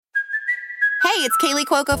Hey, it's Kaylee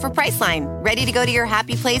Cuoco for Priceline. Ready to go to your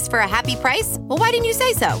happy place for a happy price? Well, why didn't you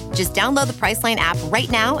say so? Just download the Priceline app right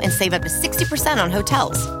now and save up to 60% on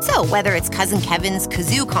hotels. So whether it's Cousin Kevin's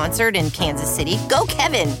Kazoo Concert in Kansas City, go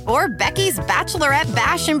Kevin, or Becky's Bachelorette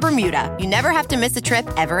Bash in Bermuda, you never have to miss a trip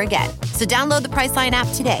ever again. So download the Priceline app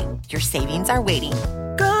today. Your savings are waiting.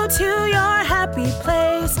 Go to your happy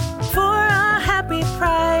place for a happy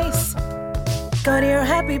price. Go to your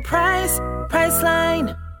happy price,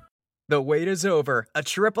 Priceline. The wait is over. A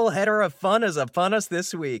triple header of fun is upon us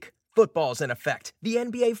this week. Football's in effect. The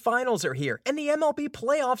NBA Finals are here, and the MLB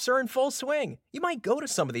playoffs are in full swing. You might go to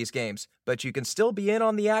some of these games, but you can still be in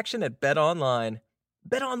on the action at BetOnline.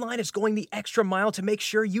 BetOnline is going the extra mile to make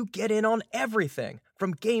sure you get in on everything.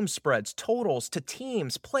 From game spreads, totals, to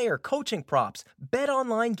teams, player, coaching props,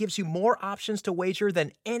 BetOnline gives you more options to wager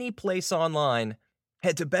than any place online.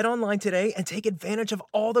 Head to BetOnline today and take advantage of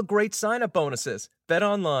all the great sign-up bonuses.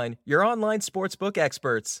 BetOnline, your online sportsbook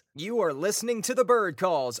experts. You are listening to The Bird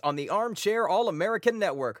Calls on the Armchair All-American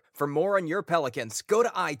Network. For more on your Pelicans, go to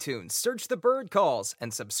iTunes, search The Bird Calls,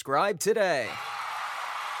 and subscribe today.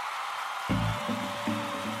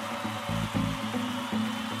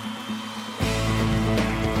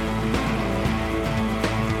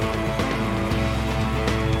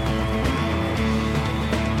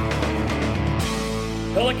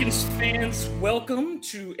 Pelicans fans, welcome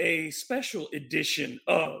to a special edition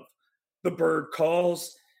of The Bird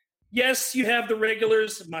Calls. Yes, you have the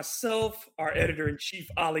regulars, myself, our editor-in-chief,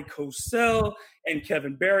 Ali Cosell, and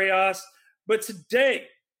Kevin Barrios. But today,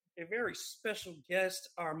 a very special guest,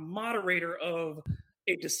 our moderator of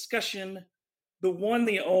a discussion, the one,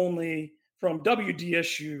 the only, from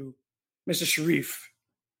WDSU, Mr. Sharief,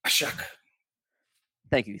 Ishaq.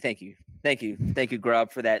 Thank you,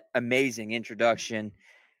 Grub, for that amazing introduction.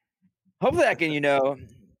 Hopefully I can,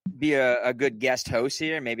 be a good guest host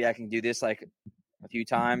here. Maybe I can do this like a few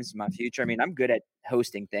times in my future. I mean, I'm good at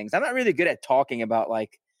hosting things. I'm not really good at talking about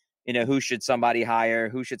who should somebody hire,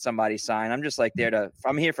 who should somebody sign. I'm just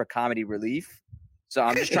I'm here for comedy relief. So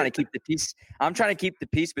I'm just trying to keep the peace. I'm trying to keep the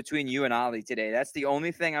peace between you and Ollie today. That's the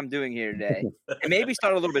only thing I'm doing here today. And maybe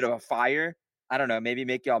start a little bit of a fire. I don't know, maybe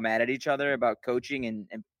make y'all mad at each other about coaching and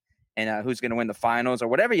who's going to win the finals or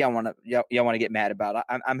whatever y'all want to get mad about.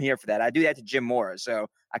 I'm here for that. I do that to Jim Mora, so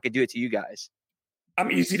I could do it to you guys. I'm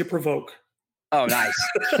easy to provoke. Oh, nice.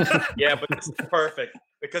 Yeah, but this is perfect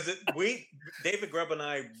because David Grubb and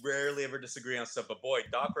I rarely ever disagree on stuff. But boy,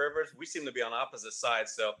 Doc Rivers, we seem to be on opposite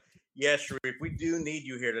sides. So yeah, Sharief, we do need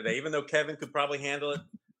you here today. Even though Kevin could probably handle it,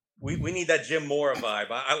 we need that Jim Mora vibe.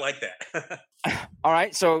 I like that. All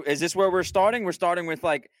right. So is this where we're starting? We're starting with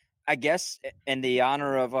I guess in the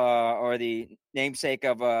honor of or the namesake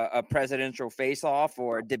of a presidential face-off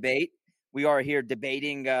or debate. We are here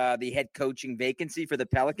debating the head coaching vacancy for the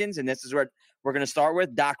Pelicans, and this is what we're going to start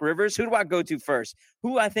with. Doc Rivers. Who do I go to first?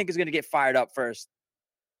 Who I think is going to get fired up first?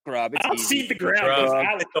 Grubb. It's I'll easy. cede the ground.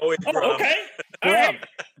 Okay. Grubb. Right.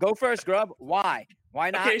 Go first, Grubb. Why? Why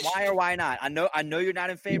not? Okay, why or why not? I know you're not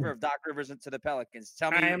in favor of Doc Rivers to the Pelicans. Tell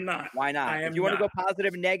me I am not. Why not? I am if you want to go not.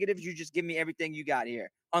 positive and negatives, you just give me everything you got here.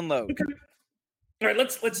 Unload. Okay. All right,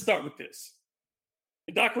 let's start with this.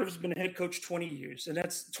 Doc Rivers has been a head coach 20 years, and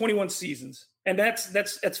that's 21 seasons, and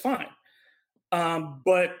that's fine.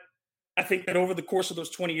 But I think that over the course of those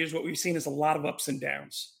 20 years, what we've seen is a lot of ups and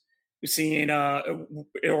downs. We've seen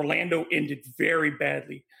Orlando ended very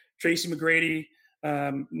badly. Tracy McGrady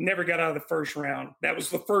never got out of the first round. That was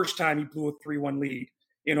the first time he blew a 3-1 lead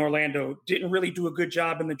in Orlando. Didn't really do a good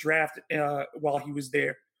job in the draft while he was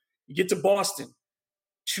there. You get to Boston,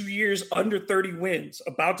 2 years under 30 wins,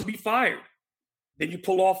 about to be fired. Then you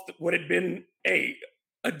pull off what had been a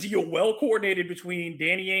deal well coordinated between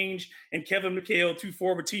Danny Ainge and Kevin McHale, two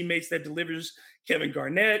former teammates that delivers Kevin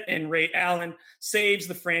Garnett and Ray Allen, saves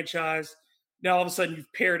the franchise. Now all of a sudden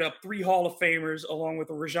you've paired up 3 Hall of Famers along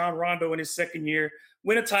with a Rajon Rondo in his second year,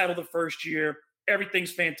 win a title the first year.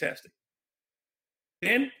 Everything's fantastic.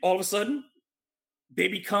 Then all of a sudden they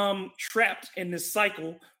become trapped in this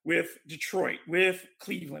cycle with Detroit, with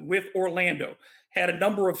Cleveland, with Orlando. Had a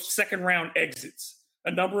number of second-round exits,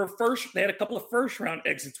 they had a couple of first-round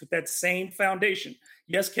exits with that same foundation.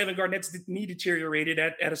 Yes, Kevin Garnett's knee deteriorated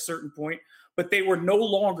at a certain point, but they were no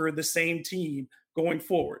longer the same team going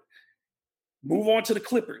forward. Move on to the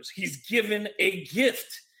Clippers. He's given a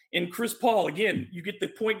gift in Chris Paul. Again, you get the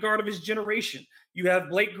point guard of his generation. You have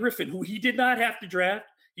Blake Griffin, who he did not have to draft.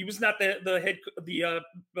 He was not the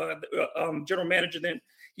general manager then.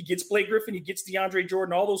 He gets Blake Griffin. He gets DeAndre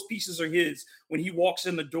Jordan. All those pieces are his when he walks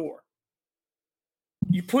in the door.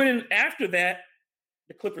 You put in after that,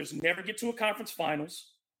 the Clippers never get to a conference finals.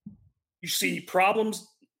 You see problems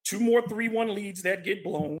 2 more 3-1 leads that get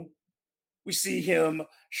blown. We see him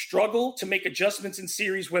struggle to make adjustments in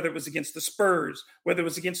series, whether it was against the Spurs, whether it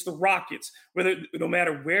was against the Rockets, no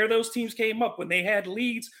matter where those teams came up, when they had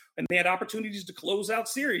leads and they had opportunities to close out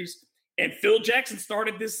series. And Phil Jackson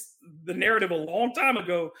started the narrative a long time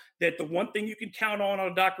ago that the one thing you can count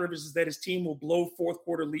on Doc Rivers is that his team will blow fourth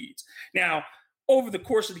quarter leads. Now, over the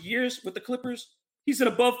course of the years with the Clippers, he's an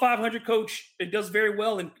above 500 coach and does very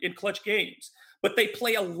well in clutch games. But they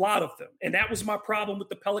play a lot of them. And that was my problem with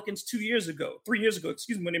the Pelicans 3 years ago, when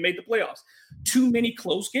they made the playoffs. Too many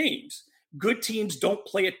close games. Good teams don't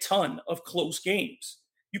play a ton of close games.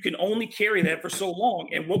 You can only carry that for so long.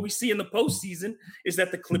 And what we see in the postseason is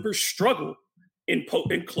that the Clippers struggle in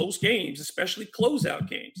close games, especially closeout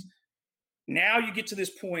games. Now you get to this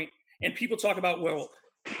point, and people talk about, well,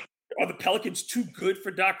 are the Pelicans too good for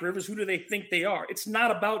Doc Rivers? Who do they think they are? It's not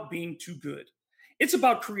about being too good. It's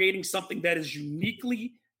about creating something that is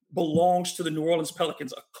uniquely belongs to the New Orleans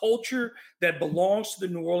Pelicans, a culture that belongs to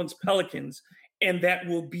the New Orleans Pelicans and that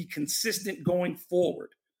will be consistent going forward.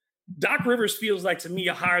 Doc Rivers feels like, to me,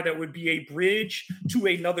 a hire that would be a bridge to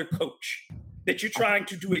another coach, that you're trying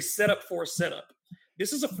to do a setup for a setup.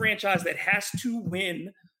 This is a franchise that has to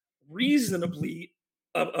win reasonably,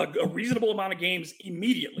 a reasonable amount of games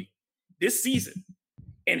immedately this season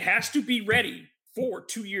and has to be ready for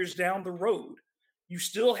 2 years down the road. You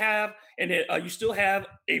still have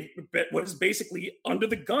what is basically under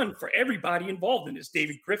the gun for everybody involved in this.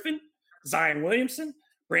 David Griffin, Zion Williamson,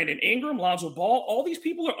 Brandon Ingram, Lonzo Ball, all these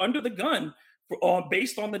people are under the gun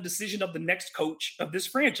based on the decision of the next coach of this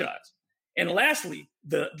franchise. And lastly,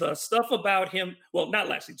 the stuff about him, well, not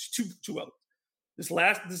lastly, it's two others. This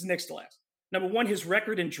is next to last. Number one, his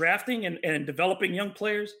record in drafting and developing young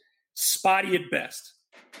players, spotty at best.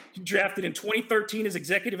 He drafted in 2013 as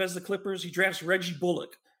executive as the Clippers. He drafts Reggie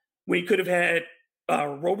Bullock when he could have had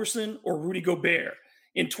Roberson or Rudy Gobert.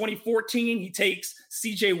 In 2014, he takes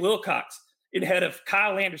C.J. Wilcox ahead of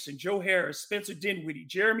Kyle Anderson, Joe Harris, Spencer Dinwiddie,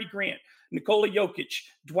 Jeremy Grant, Nikola Jokic,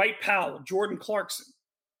 Dwight Powell, Jordan Clarkson.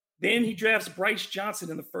 Then he drafts Bryce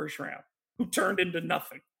Johnson in the first round, who turned into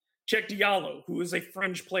nothing. Check Diallo, who is a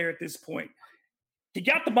fringe player at this point. He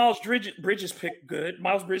got the Miles Bridges pick good.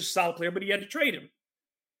 Miles Bridges is a solid player, but he had to trade him.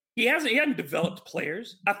 He hadn't developed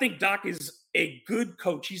players. I think Doc is a good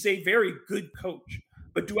coach. He's a very good coach.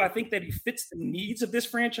 But do I think that he fits the needs of this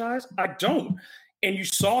franchise? I don't. And you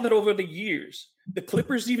saw that over the years. The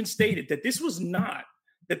Clippers even stated that this was not,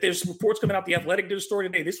 that there's reports coming out, The Athletic did a story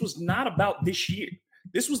today, this was not about this year.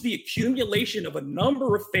 This was the accumulation of a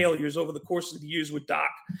number of failures over the course of the years with Doc.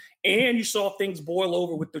 And you saw things boil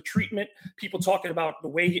over with the treatment. People talking about the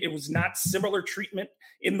way it was not similar treatment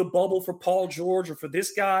in the bubble for Paul George or for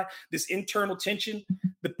this guy, this internal tension.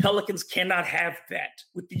 The Pelicans cannot have that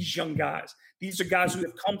with these young guys. These are guys who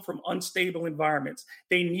have come from unstable environments.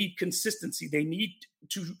 They need consistency. They need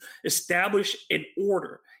to establish an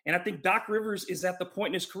order. And I think Doc Rivers is at the point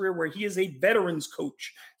in his career where he is a veterans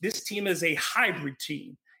coach. This team is a hybrid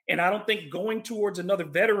team. And I don't think going towards another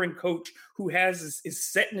veteran coach who is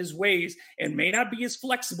set in his ways and may not be as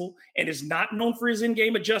flexible and is not known for his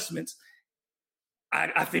in-game adjustments,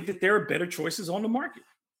 I think that there are better choices on the market.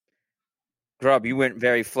 Grub, you went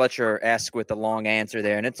very Fletcher-esque with the long answer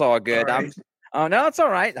there, and it's all good. All right. Oh, no, it's all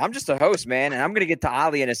right. I'm just a host, man, and I'm going to get to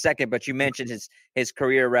Ali in a second, but you mentioned his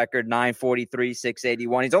career record, 943,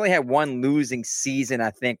 681. He's only had one losing season,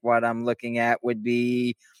 I think. What I'm looking at would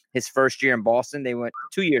be his first year in Boston. They went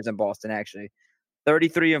 2 years in Boston, actually.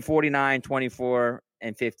 33 and 49, 24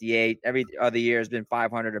 and 58. Every other year has been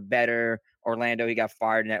 500 or better. Orlando, he got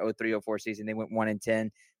fired in that 03-04 season. They went 1-10.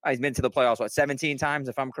 He's been to the playoffs, 17 times,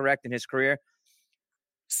 if I'm correct, in his career?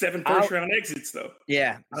 7 first-round exits, though.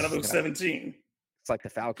 Yeah. Out of those 17. It's like the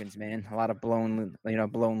Falcons, man. A lot of blown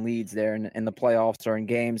leads there in the playoffs or in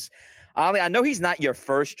games. Ali, I know he's not your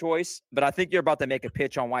first choice, but I think you're about to make a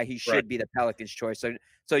pitch on why he should be the Pelicans' choice.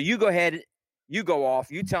 So you go ahead, you go off.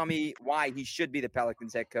 You tell me why he should be the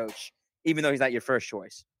Pelicans' head coach, even though he's not your first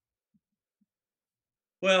choice.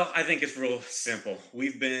 Well, I think it's real simple.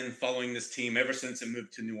 We've been following this team ever since it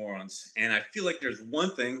moved to New Orleans, and I feel like there's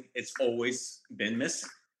one thing it's always been missing.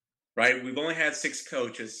 Right, we've only had 6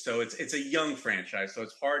 coaches, so it's a young franchise, so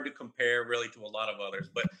it's hard to compare really to a lot of others.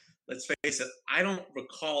 But let's face it, I don't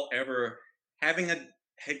recall ever having a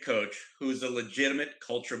head coach who's a legitimate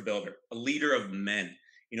culture builder, a leader of men.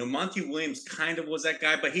 You know, Monty Williams kind of was that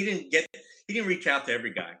guy, but he didn't reach out to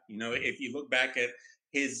every guy. You know, if you look back at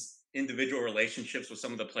his individual relationships with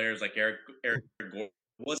some of the players like Eric Gordon,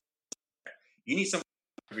 you need someone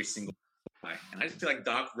every single guy, and I just feel like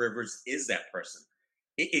Doc Rivers is that person.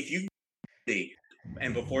 If you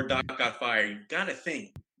and before Doc got fired, you got to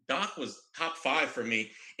think Doc was top 5 for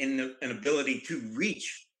me in an ability to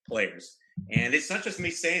reach players. And it's not just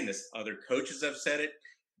me saying this. Other coaches have said it.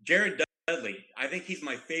 Jared Dudley, I think he's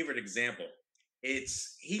my favorite example.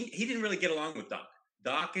 He didn't really get along with Doc.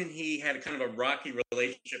 Doc and he had a kind of a rocky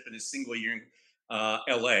relationship in his single year in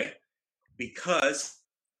LA because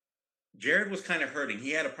Jared was kind of hurting.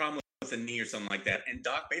 He had a problem with a knee or something like that. And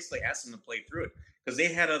Doc basically asked him to play through it because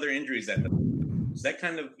they had other injuries at the time. So that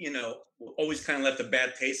kind of, always kind of left a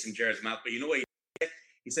bad taste in Jared's mouth. But you know what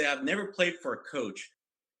he said? I've never played for a coach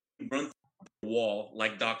who run through the wall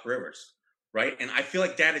like Doc Rivers, right? And I feel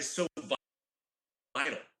like that is so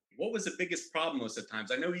vital. What was the biggest problem most of the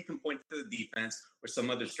times? I know you can point to the defense or some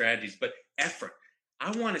other strategies, but effort.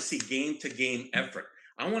 I want to see game-to-game effort.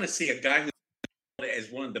 I want to see a guy who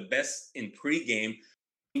is one of the best in pregame.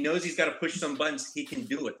 He knows he's got to push some buttons. He can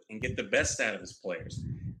do it and get the best out of his players.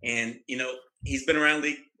 And, he's been around the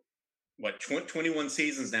league, 21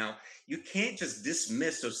 seasons now. You can't just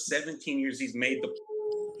dismiss those 17 years he's made.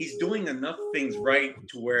 He's doing enough things right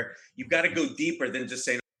to where you've got to go deeper than just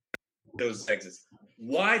saying those exits.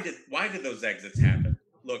 Why did those exits happen?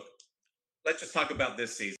 Look, let's just talk about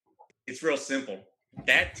this season. It's real simple.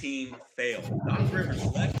 That team failed. Doc Rivers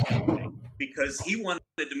left because he wanted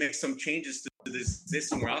to make some changes to this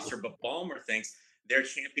existing roster, but Ballmer thinks they're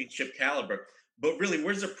championship caliber. But really,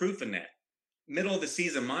 where's the proof in that? Middle of the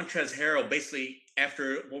season, Montrezl Harrell basically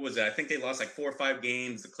after, I think they lost like 4 or 5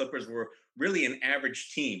 games. The Clippers were really an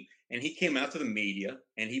average team. And he came out to the media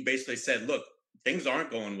and he basically said, look, things aren't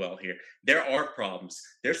going well here. There are problems.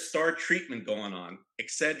 There's star treatment going on, et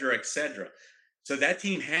cetera, et cetera. So that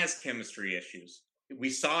team has chemistry issues. We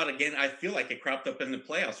saw it again. I feel like it cropped up in the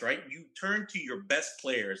playoffs, right? You turn to your best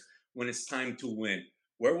players when it's time to win.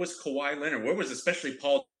 Where was Kawhi Leonard? Where was especially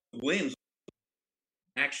Paul Williams?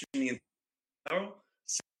 Action in the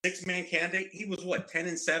 6-man candidate. He was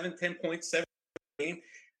 10-7, 10.7 game.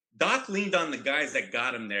 Doc leaned on the guys that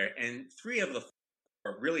got him there, and 3 of the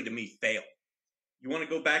 4 really, to me, failed. You want to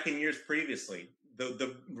go back in years previously,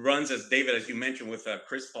 the runs, as David, as you mentioned, with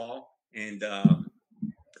Chris Paul and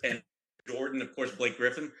Jordan, of course, Blake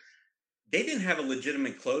Griffin, they didn't have a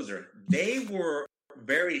legitimate closer. They were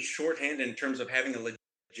very shorthanded in terms of having a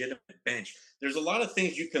legitimate bench. There's a lot of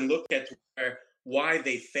things you can look at to why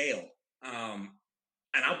they fail.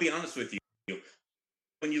 And I'll be honest with you,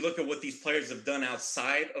 when you look at what these players have done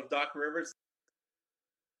outside of Doc Rivers,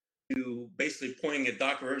 you basically pointing at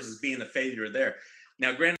Doc Rivers as being a failure there.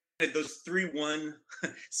 Now, granted, those 3-1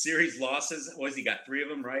 series losses, he got 3 of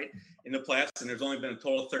them, right, in the playoffs, and there's only been a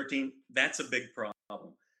total of 13. That's a big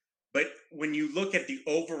problem. But when you look at the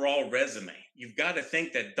overall resume, you've got to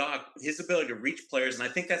think that Doc, his ability to reach players, and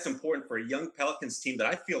I think that's important for a young Pelicans team that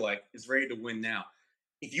I feel like is ready to win now.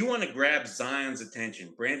 If you want to grab Zion's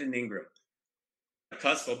attention, Brandon Ingram,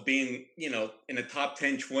 cusp of being, in the top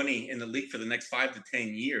 10, 20 in the league for the next 5 to 10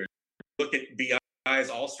 years, look at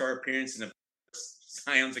B.I.'s all-star appearance in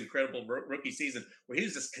Zion's incredible rookie season where he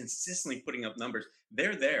was just consistently putting up numbers.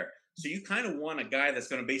 They're there. So you kind of want a guy that's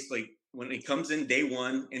going to basically, when he comes in day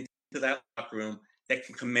one into that locker room, that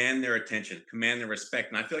can command their attention, command their respect.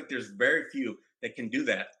 And I feel like there's very few that can do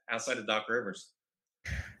that outside of Doc Rivers.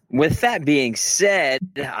 With that being said,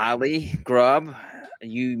 Ali, Grubb,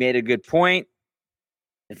 you made a good point.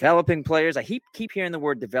 Developing players. I keep hearing the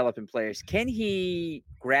word developing players. Can he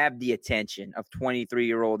grab the attention of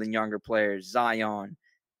 23-year-old and younger players? Zion,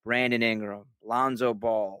 Brandon Ingram, Lonzo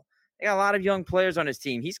Ball. They got a lot of young players on his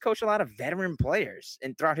team. He's coached a lot of veteran players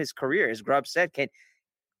and throughout his career, as Grubb said,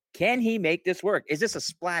 can he make this work? Is this a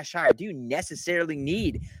splash hire? Do you necessarily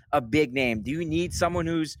need a big name? Do you need someone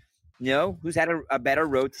who's had a better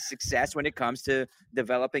road to success when it comes to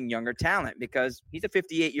developing younger talent? Because he's a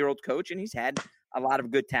 58-year-old coach and he's had a lot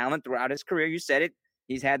of good talent throughout his career. You said it.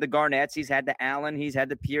 He's had the Garnetts. He's had the Allen. He's had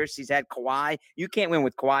the Pierce. He's had Kawhi. You can't win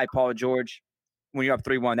with Kawhi, Paul George. When you're up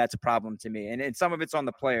 3-1, that's a problem to me. And some of it's on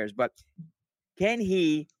the players. But can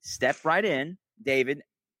he step right in, David?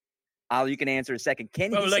 Ali, you can answer a second.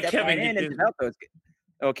 Can he step right in and develop those?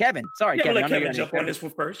 Oh, Kevin. Sorry, Kevin. Let Kevin jump on this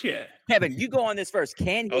one first. Yeah. Kevin, you go on this first.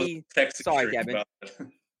 Can he? Sorry, Kevin.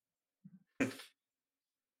 What'd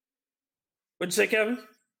you say, Kevin?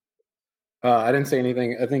 I didn't say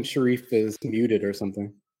anything. I think Sharief is muted or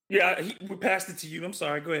something. Yeah, we passed it to you. I'm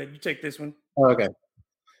sorry. Go ahead. You take this one. Oh, okay.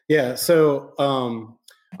 Yeah, so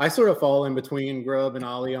I sort of fall in between Grubb and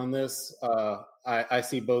Ali on this. I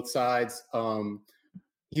see both sides.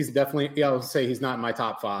 He's definitely, I would say he's not in my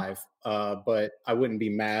top 5, but I wouldn't be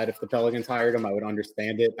mad if the Pelicans hired him. I would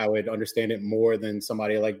understand it. I would understand it more than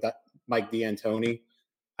somebody like Mike D'Antoni.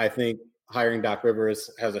 I think hiring Doc Rivers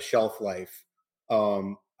has a shelf life.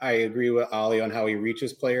 I agree with Ollie on how he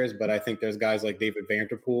reaches players, but I think there's guys like David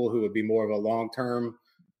Vanderpool who would be more of a long-term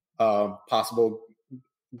possible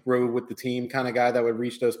grow with the team kind of guy that would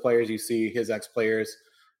reach those players. You see his ex-players,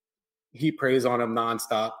 he preys on him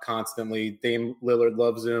nonstop, constantly. Dame Lillard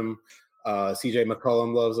loves him. CJ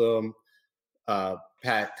McCollum loves him.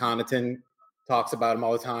 Pat Connaughton talks about him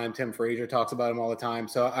all the time. Tim Frazier talks about him all the time.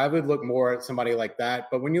 So I would look more at somebody like that.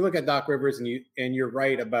 But when you look at Doc Rivers, and you're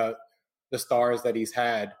right about the stars that he's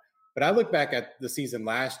had, but I look back at the season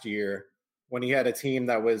last year when he had a team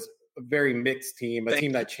that was a very mixed team, a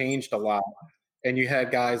team that changed a lot. And you had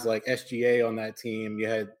guys like SGA on that team. You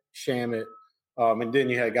had Shamet. And then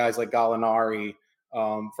you had guys like Gallinari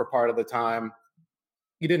for part of the time.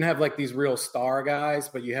 You didn't have like these real star guys,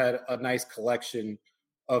 but you had a nice collection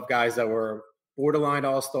of guys that were borderline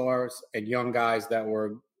all-stars and young guys that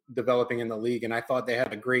were developing in the league. And I thought they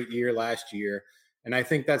had a great year last year. And I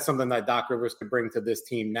think that's something that Doc Rivers could bring to this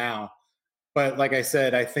team now. But like I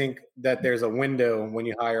said, I think that there's a window when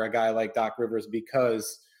you hire a guy like Doc Rivers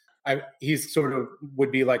because he's sort of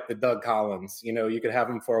would be like the Doug Collins. You know, you could have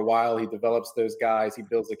him for a while. He develops those guys. He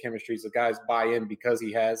builds the chemistry. So guys buy in because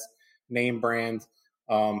he has name brand.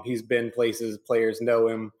 He's been places, players know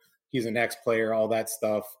him. He's an ex-player, all that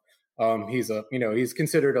stuff. He's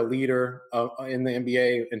considered a leader in the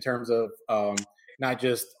NBA in terms of not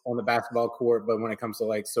just on the basketball court, but when it comes to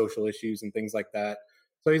like social issues and things like that.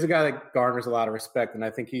 So he's a guy that garners a lot of respect, and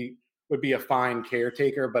I think he would be a fine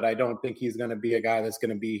caretaker, but I don't think he's going to be a guy that's going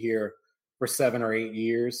to be here for 7 or 8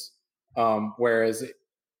 years. And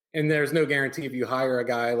there's no guarantee if you hire a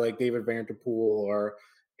guy like David Vanderpool or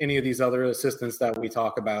any of these other assistants that we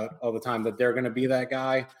talk about all the time that they're going to be that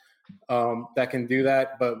guy that can do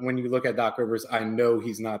that. But when you look at Doc Rivers, I know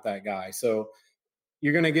he's not that guy. So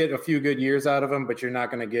you're going to get a few good years out of him, but you're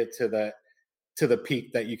not going to get to the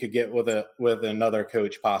peak that you could get with another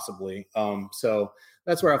coach possibly. So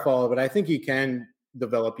that's where I follow. But I think he can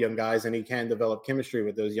develop young guys and he can develop chemistry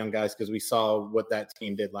with those young guys because we saw what that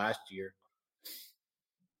team did last year.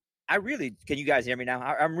 Can you guys hear me now?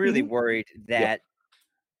 I'm really worried that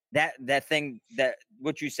that thing that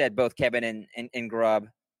what you said, both Kevin and Grubb,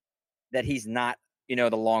 that he's not, the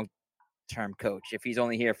long-term coach. If he's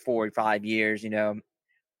only here 4 or 5 years,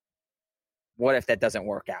 what if that doesn't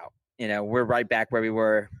work out? We're right back where we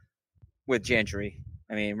were with Gentry.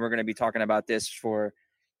 I mean, we're going to be talking about this for,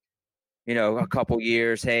 a couple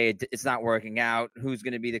years. Hey, it's not working out. Who's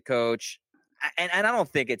going to be the coach? And I don't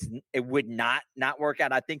think it would not work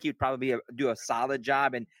out. I think he'd probably do a solid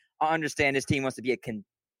job. And I understand this team wants to be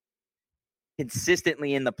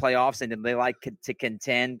consistently in the playoffs and they like to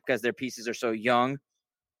contend because their pieces are so young.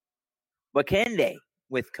 But can they,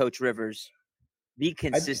 with Coach Rivers, be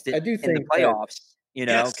consistent in the playoffs?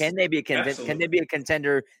 Yes, can they be a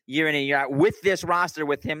contender year in and year out with this roster,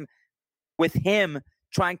 with him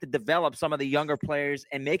trying to develop some of the younger players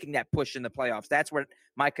and making that push in the playoffs? That's where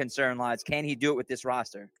my concern lies. Can he do it with this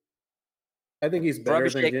roster? I think he's better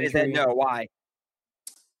than Gentry. No, why?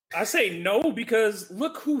 I say no because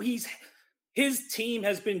look who his team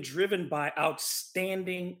has been driven by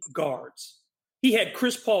outstanding guards. He had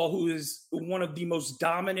Chris Paul, who is one of the most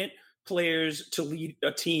dominant players to lead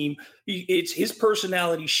a team. It's his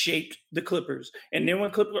personality shaped the Clippers. And then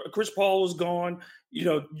when Chris Paul was gone,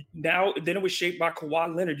 then it was shaped by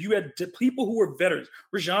Kawhi Leonard. You had people who were veterans,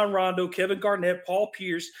 Rajon Rondo, Kevin Garnett, Paul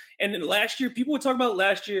Pierce. And then last year, people would talk about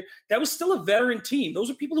last year, that was still a veteran team. Those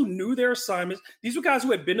are people who knew their assignments. These were guys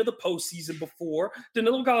who had been to the postseason before.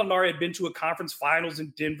 Danilo Gallinari had been to a conference finals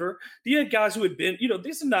in Denver. You had guys who had been,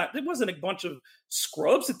 there wasn't a bunch of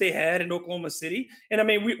scrubs that they had in Oklahoma City. And I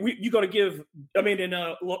mean, you're going to give,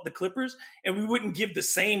 the Clippers, and we wouldn't give the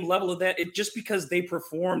same level of that just because they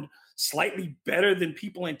performed slightly better than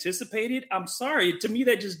people anticipated. I'm sorry. To me,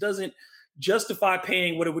 that just doesn't justify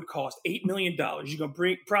paying what it would cost, $8 million. You're going to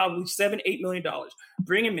bring probably $7-8 million.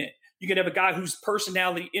 Bring him in. You can have a guy whose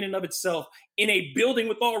personality in and of itself in a building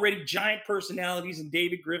with already giant personalities and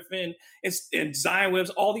David Griffin and Zion Williams,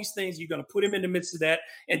 all these things. You're going to put him in the midst of that.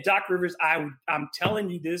 And Doc Rivers, I'm telling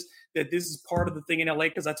you that this is part of the thing in LA,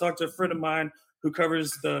 because I talked to a friend of mine who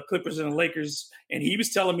covers the Clippers and the Lakers, and he was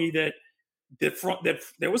telling me that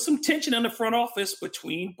there was some tension in the front office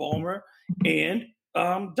between Ballmer and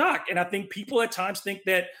Doc. And I think people at times think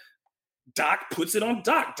that Doc puts it on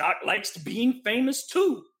Doc. Doc likes being famous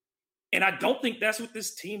too. And I don't think that's what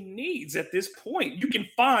this team needs at this point. You can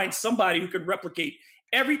find somebody who can replicate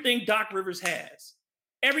everything Doc Rivers has,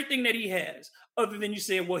 everything that he has, other than you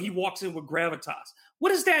saying, well, he walks in with gravitas. What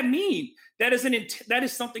does that mean? That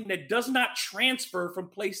is something that does not transfer from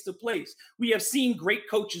place to place. We have seen great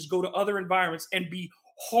coaches go to other environments and be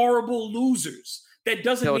horrible losers. That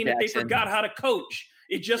doesn't Phil mean that they Jackson. forgot how to coach.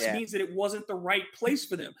 It just means that it wasn't the right place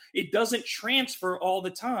for them. It doesn't transfer all the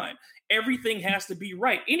time. Everything has to be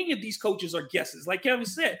right. Any of these coaches are guesses. Like Kevin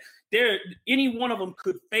said, any one of them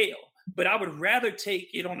could fail. But I would rather take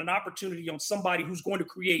it on an opportunity on somebody who's going to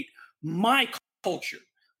create my culture,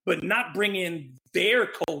 but not bring in their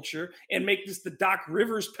culture and make this the Doc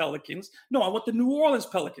Rivers Pelicans. No, I want the New Orleans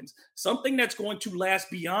Pelicans, something that's going to last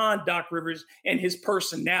beyond Doc Rivers and his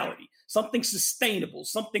personality, something sustainable,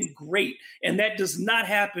 something great. And that does not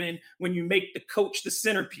happen when you make the coach the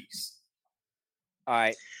centerpiece. All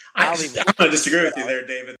right. I'm going to disagree with you there,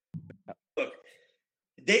 David. Look,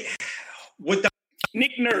 what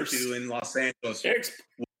Nick Nurse do in Los Angeles,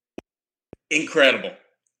 incredible,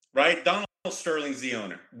 right? Donald Sterling's the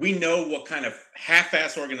owner. We know what kind of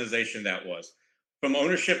half-ass organization that was. From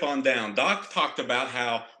ownership on down, Doc talked about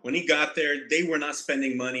how when he got there, they were not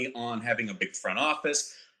spending money on having a big front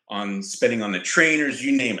office, on spending on the trainers,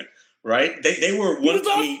 you name it, right? They were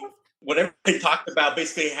whatever they talked about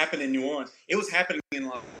basically happened in New Orleans. It was happening in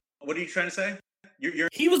Los Angeles. What are you trying to say?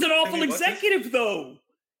 He was an awful executive, though.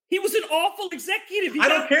 He was an awful executive. I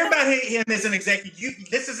don't care about him as an executive.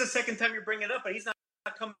 This is the second time you're bringing it up, but he's not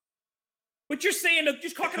coming. But you're saying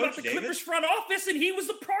just talking about the Clippers front office, and he was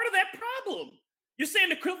a part of that problem. You're saying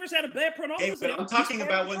the Clippers had a bad front office. But I'm talking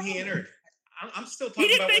about when he entered. I'm still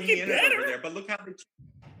talking about when he entered over there. But look how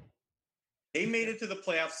they made it to the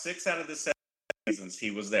playoffs 6 out of the 7 seasons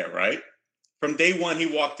he was there, right? From day one, he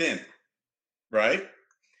walked in, right?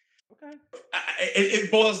 Okay. It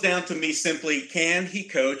boils down to me simply, can he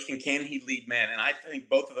coach and can he lead men? And I think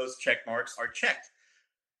both of those check marks are checked.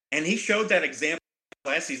 And he showed that example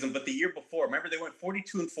last season, but the year before, remember they went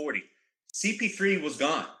 42-40. CP3 was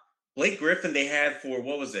gone. Blake Griffin they had for,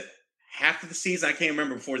 what was it, half of the season? I can't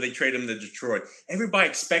remember before they traded him to Detroit. Everybody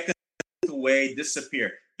expected him to away,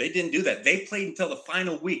 disappear. They didn't do that. They played until the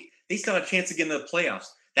final week. They still had a chance to get into the playoffs.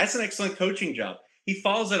 That's an excellent coaching job. He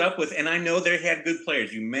follows it up with, and I know they had good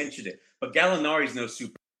players. You mentioned it. But Gallinari's no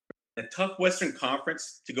super. A tough Western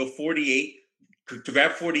Conference to go 48, to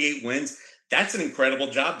grab 48 wins, that's an incredible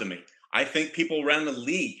job to me. I think people around the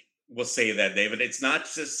league will say that, David. It's not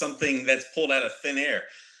just something that's pulled out of thin air.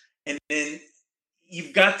 And then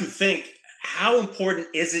you've got to think, how important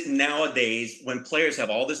is it nowadays when players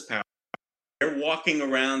have all this power? They're walking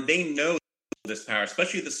around. They know this power,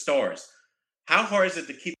 especially the stars. How hard is it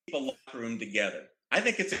to keep a locker room together? I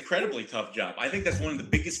think it's an incredibly tough job. I think that's one of the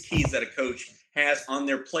biggest keys that a coach has on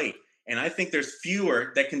their plate. And I think there's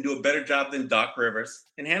fewer that can do a better job than Doc Rivers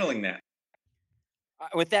in handling that.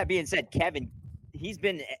 With that being said, Kevin, he's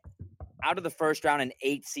been out of the first round in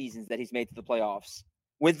 8 seasons that he's made to the playoffs.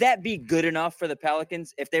 Would that be good enough for the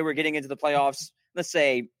Pelicans if they were getting into the playoffs, let's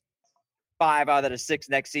say 5 out of the 6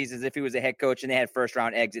 next seasons, if he was a head coach and they had first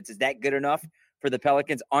round exits? Is that good enough for the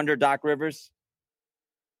Pelicans under Doc Rivers?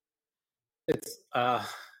 It's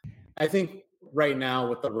I think right now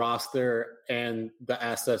with the roster and the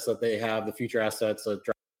assets that they have, the future assets of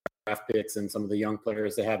draft picks and some of the young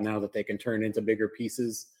players they have now that they can turn into bigger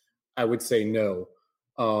pieces, I would say no.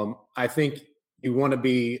 I think you want to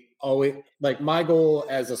be always, like, my goal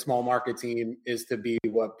as a small market team is to be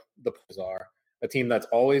what the players are, a team that's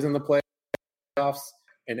always in the playoffs,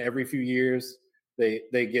 and every few years they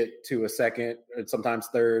get to a second, or sometimes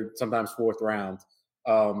third, sometimes fourth round.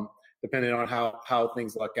 Depending on how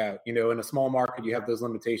things luck out. You know, in a small market, you have those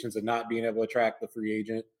limitations of not being able to attract the free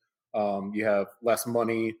agent. You have less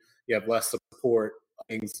money, you have less support.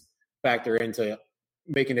 Things factor into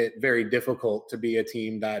making it very difficult to be a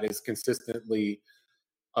team that is consistently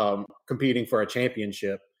competing for a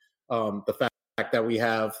championship. The fact that we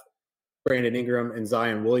have Brandon Ingram and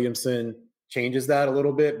Zion Williamson changes that a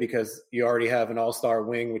little bit, because you already have an all-star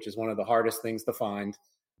wing, which is one of the hardest things to find.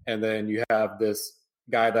 And then you have this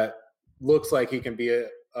guy that looks like he can be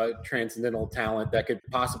a transcendental talent that could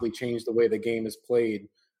possibly change the way the game is played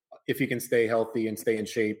if he can stay healthy and stay in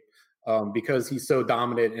shape, because he's so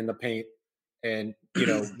dominant in the paint. And, you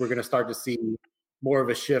know, we're going to start to see more of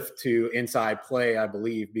a shift to inside play, I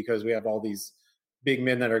believe, because we have all these big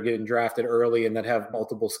men that are getting drafted early and that have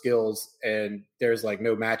multiple skills, and there's like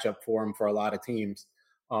no matchup for them for a lot of teams.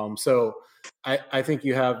 So I think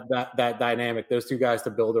you have that dynamic, those two guys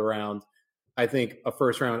to build around. I think a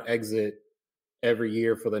first round exit every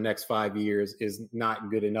year for the next 5 years is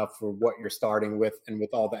not good enough for what you're starting with and with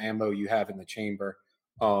all the ammo you have in the chamber.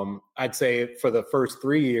 I'd say for the first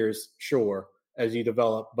 3 years, sure, as you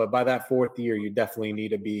develop, but by that 4th year, you definitely need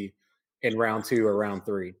to be in round 2 or round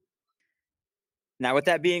 3. Now, with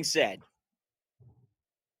that being said,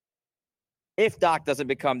 if Doc doesn't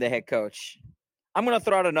become the head coach, I'm going to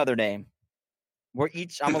throw out another name.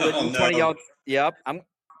 I'm gonna let each one of no. y'all. Yep. I'm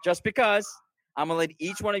gonna let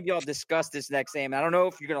each one of y'all discuss this next game. I don't know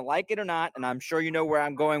if you're gonna like it or not, and I'm sure you know where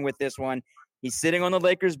I'm going with this one. He's sitting on the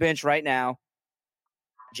Lakers bench right now,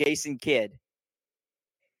 Jason Kidd.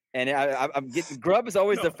 And I'm getting Grubb is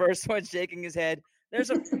always the first one shaking his head. There's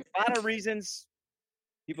a lot of reasons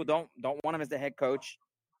people don't want him as the head coach.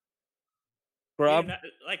 Grubb,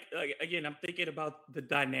 again, I'm thinking about the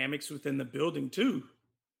dynamics within the building too,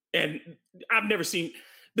 and I've never seen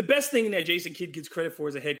the best thing that Jason Kidd gets credit for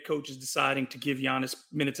as a head coach is deciding to give Giannis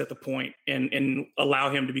minutes at the point and allow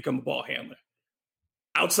him to become a ball handler.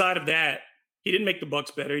 Outside of that, he didn't make the Bucks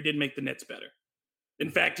better. He didn't make the Nets better. In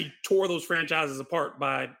fact, he tore those franchises apart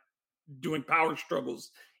by doing power struggles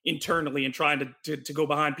internally and trying to go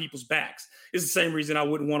behind people's backs. It's the same reason I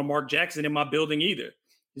wouldn't want a Mark Jackson in my building either.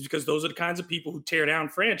 Is because those are the kinds of people who tear down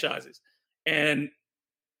franchises. And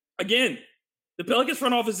again, the Pelicans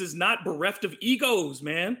front office is not bereft of egos,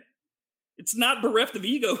 man. It's not bereft of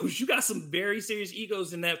egos. You got some very serious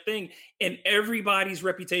egos in that thing, and everybody's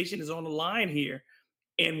reputation is on the line here.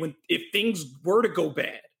 And if things were to go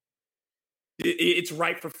bad, it's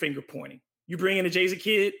ripe for finger pointing. You bring in a Jason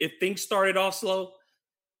Kidd, if things started off slow,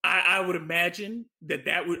 I would imagine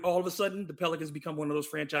that would all of a sudden the Pelicans become one of those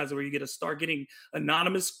franchises where you start getting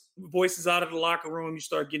anonymous voices out of the locker room. You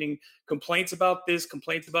start getting complaints about this,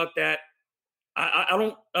 complaints about that. I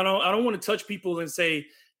don't want to touch people and say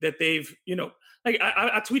that they've,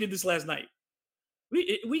 I tweeted this last night.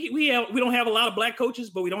 We don't have a lot of black coaches,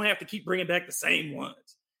 but we don't have to keep bringing back the same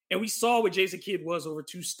ones. And we saw what Jason Kidd was over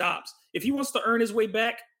 2 stops. If he wants to earn his way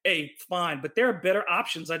back, hey, fine. But there are better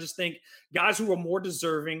options. I just think guys who are more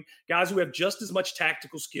deserving, guys who have just as much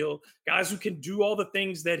tactical skill, guys who can do all the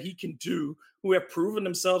things that he can do, who have proven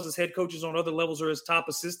themselves as head coaches on other levels or as top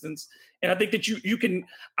assistants. And I think that you can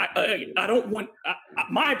 – I don't want –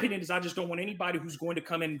 my opinion is I just don't want anybody who's going to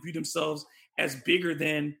come in and view themselves as bigger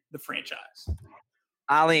than the franchise.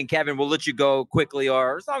 Ali and Kevin, we'll let you go quickly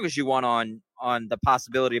or as long as you want on the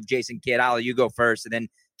possibility of Jason Kidd. Ali, you go first, and then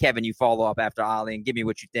Kevin, you follow up after Ali and give me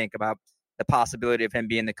what you think about the possibility of him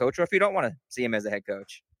being the coach or if you don't want to see him as a head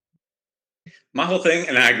coach. My whole thing,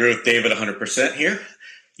 and I agree with David 100% here,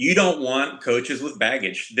 you don't want coaches with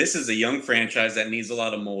baggage. This is a young franchise that needs a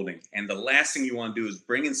lot of molding. And the last thing you want to do is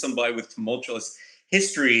bring in somebody with tumultuous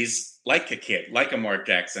histories like a Kidd, like a Mark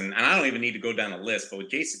Jackson. And I don't even need to go down a list, but with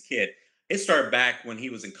Jason Kidd, it started back when he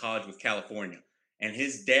was in college with California. And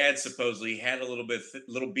his dad supposedly had a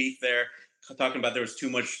little beef there, talking about there was too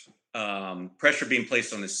much pressure being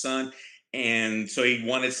placed on his son. And so he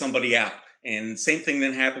wanted somebody out. And same thing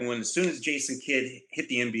then happened when as soon as Jason Kidd hit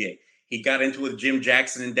the NBA, he got into it with Jim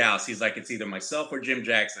Jackson in Dallas. He's like, it's either myself or Jim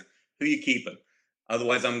Jackson. Who you keeping?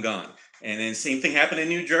 Otherwise, I'm gone. And then same thing happened in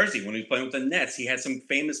New Jersey when he was playing with the Nets. He had some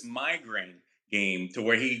famous migraine game to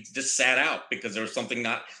where he just sat out because there was something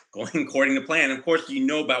not going according to plan. Of course, you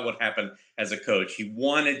know about what happened as a coach. He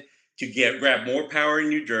wanted to grab more power in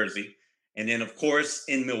New Jersey. And then, of course,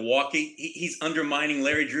 in Milwaukee, he's undermining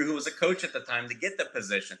Larry Drew, who was a coach at the time, to get the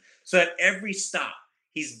position. So at every stop,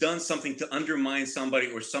 he's done something to undermine somebody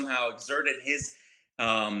or somehow exerted his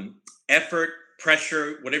effort,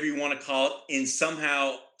 pressure, whatever you want to call it, in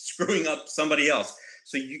somehow screwing up somebody else.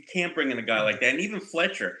 So you can't bring in a guy like that. And even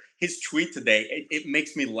Fletcher, his tweet today, it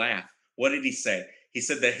makes me laugh. What did he say? He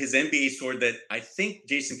said that his NBA sword that I think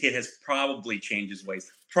Jason Kidd has probably changed his ways.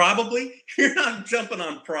 Probably? You're not jumping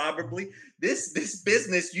on probably. This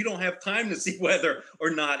business, you don't have time to see whether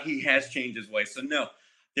or not he has changed his ways. So no,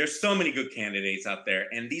 there's so many good candidates out there.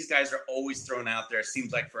 And these guys are always thrown out there, it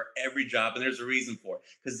seems like, for every job. And there's a reason for it.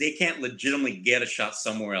 Because they can't legitimately get a shot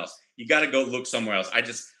somewhere else. You got to go look somewhere else.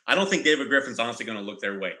 I don't think David Griffin's honestly going to look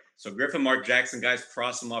their way. So Griffin, Mark Jackson, guys,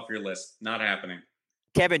 cross them off your list. Not happening.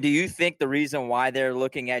 Kevin, do you think the reason why they're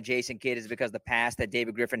looking at Jason Kidd is because the past that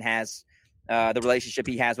David Griffin has, the relationship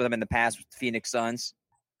he has with him in the past with the Phoenix Suns?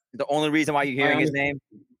 The only reason why you're hearing his name?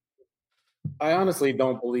 I honestly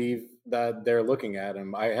don't believe that they're looking at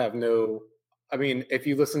him. If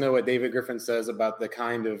you listen to what David Griffin says about the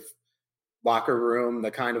kind of locker room,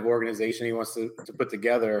 the kind of organization he wants to put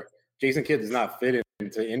together, Jason Kidd does not fit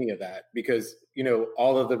into any of that because,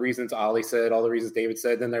 all of the reasons Ali said, all the reasons David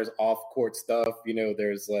said, then there's off-court stuff,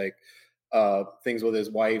 there's like things with his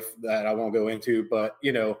wife that I won't go into, but,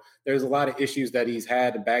 there's a lot of issues that he's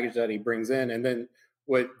had and baggage that he brings in. And then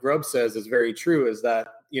what Grubb says is very true is that,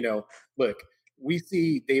 look, we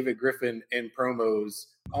see David Griffin in promos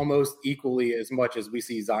almost equally as much as we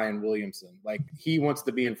see Zion Williamson. Like he wants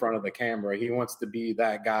to be in front of the camera. He wants to be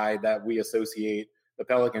that guy that we associate the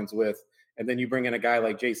Pelicans with. And then you bring in a guy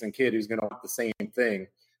like Jason Kidd who's going to want the same thing.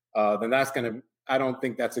 Then that's going to I don't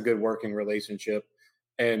think that's a good working relationship.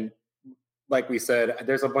 And like we said,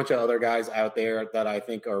 there's a bunch of other guys out there that I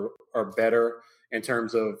think are better in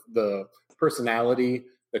terms of the personality,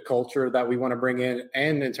 the culture that we want to bring in,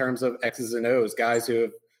 and in terms of X's and O's, guys who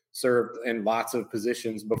have served in lots of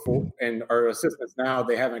positions before and are assistants now.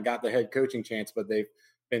 They haven't got the head coaching chance, but they've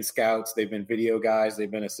been scouts, they've been video guys,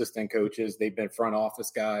 they've been assistant coaches, they've been front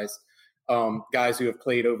office guys, guys who have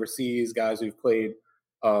played overseas, guys who've played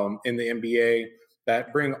in the NBA,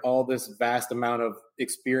 that bring all this vast amount of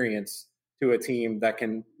experience to a team that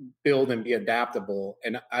can build and be adaptable.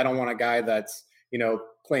 And I don't want a guy that's,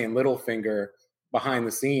 playing little finger behind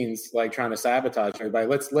the scenes, like trying to sabotage everybody.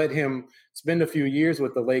 Let's let him spend a few years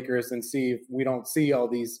with the Lakers and see if we don't see all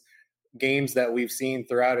these games that we've seen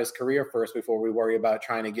throughout his career first before we worry about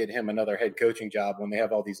trying to get him another head coaching job when they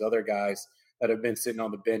have all these other guys that have been sitting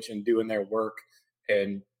on the bench and doing their work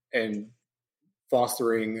and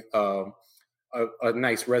fostering a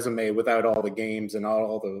nice resume without all the games and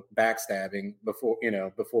all the backstabbing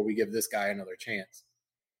before we give this guy another chance.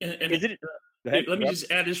 Let me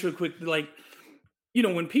just add this real quick. Like,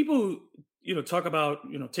 when people, talk about,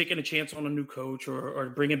 taking a chance on a new coach or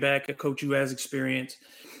bringing back a coach who has experience,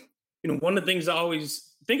 one of the things I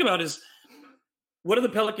always think about is, what do the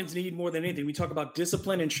Pelicans need more than anything? We talk about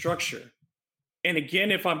discipline and structure. And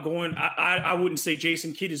again, if I'm going, I wouldn't say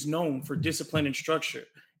Jason Kidd is known for discipline and structure.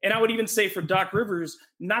 And I would even say for Doc Rivers,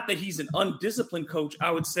 not that he's an undisciplined coach.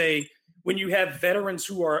 I would say when you have veterans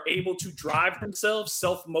who are able to drive themselves,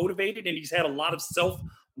 self-motivated, and he's had a lot of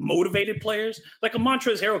self-motivated players, like a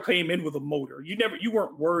Montrezl Harrell came in with a motor. You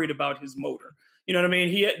weren't worried about his motor. You know what I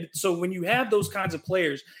mean? So when you have those kinds of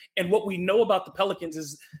players, and what we know about the Pelicans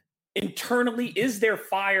is internally, is their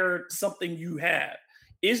fire something you have?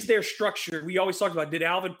 Is there structure? We always talk about, did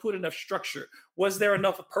Alvin put enough structure? Was there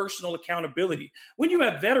enough personal accountability? When you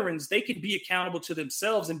have veterans, they can be accountable to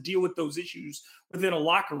themselves and deal with those issues within a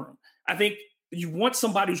locker room. I think you want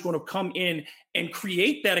somebody who's going to come in and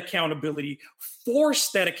create that accountability, force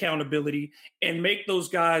that accountability, and make those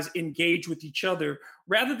guys engage with each other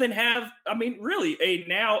rather than have,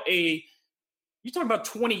 you talk about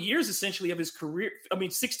 20 years essentially of his career.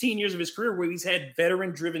 16 years of his career where he's had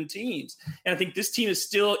veteran-driven teams. And I think this team is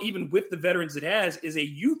still, even with the veterans it has, is a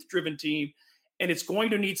youth-driven team. And it's going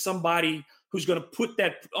to need somebody who's going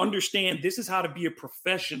to understand this is how to be a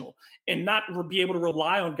professional and not be able to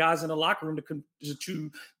rely on guys in the locker room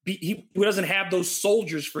who doesn't have those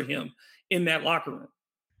soldiers for him in that locker room.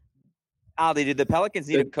 Ali, do the Pelicans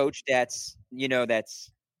need a coach that's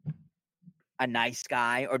a nice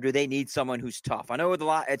guy, or do they need someone who's tough? I know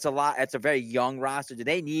it's a very young roster. Do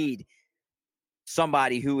they need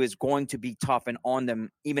somebody who is going to be tough and on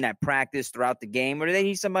them even at practice throughout the game, or do they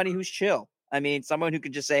need somebody who's chill? Someone who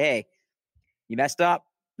could just say, hey, you messed up.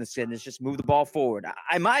 Let's just move the ball forward.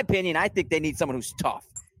 In my opinion, I think they need someone who's tough.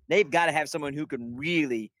 They've got to have someone who can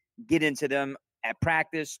really get into them at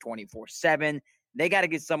practice 24/7. They got to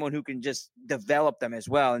get someone who can just develop them as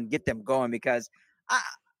well and get them going, because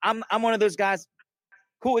I'm one of those guys.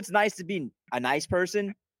 Cool, it's nice to be a nice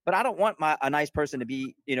person, but I don't want a nice person to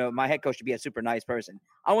be, my head coach to be a super nice person.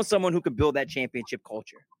 I want someone who can build that championship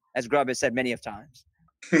culture, as Grubb has said many of times.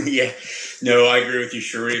 Yeah, no, I agree with you,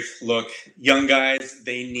 Sharief. Look, young guys,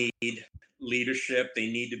 they need leadership.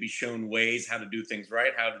 They need to be shown ways how to do things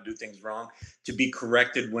right, how to do things wrong, to be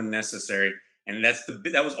corrected when necessary. And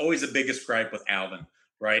that was always the biggest gripe with Alvin.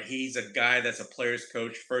 Right. He's a guy that's a player's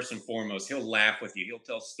coach first and foremost. He'll laugh with you. He'll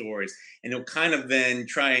tell stories, and he'll kind of then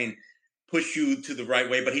try and push you to the right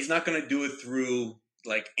way. But he's not going to do it through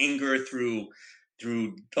like anger, through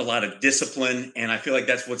a lot of discipline. And I feel like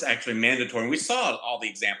that's what's actually mandatory. And we saw all the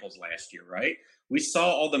examples last year, right? We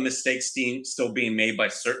saw all the mistakes still being made by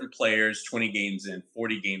certain players 20 games in,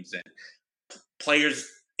 40 games in. Players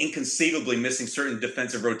inconceivably missing certain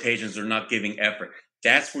defensive rotations or not giving effort.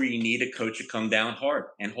 That's where you need a coach to come down hard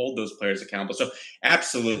and hold those players accountable. So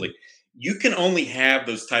absolutely. You can only have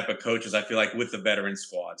those type of coaches, I feel like, with the veteran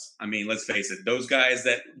squads. Let's face it, those guys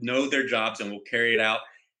that know their jobs and will carry it out,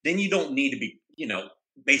 then you don't need to be,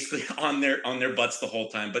 basically on their butts the whole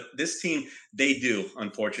time. But this team, they do,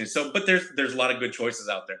 unfortunately. So, but there's a lot of good choices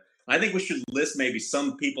out there. I think we should list maybe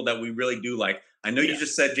some people that we really do like. I know you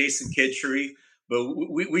just said Jason Kidd, Sharief, but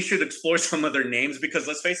we should explore some other names, because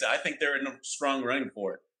let's face it, I think they're in a strong running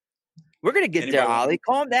for it. We're going to get there, Ollie.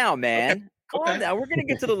 Calm down, man. Okay. Calm down. We're going to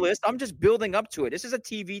get to the list. I'm just building up to it. This is a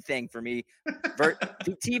TV thing for me,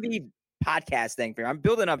 TV podcast thing for me. I'm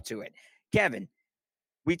building up to it. Kevin,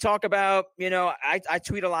 we talk about, I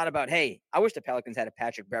tweet a lot about, hey, I wish the Pelicans had a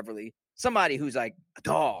Patrick Beverley, somebody who's like a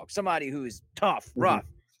dog, somebody who's tough, rough.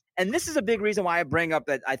 And this is a big reason why I bring up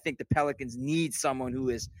that I think the Pelicans need someone who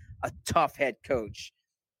is a tough head coach.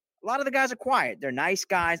 A lot of the guys are quiet. They're nice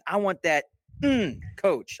guys. I want that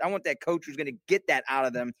coach. I want that coach who's going to get that out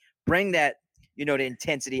of them, bring that, the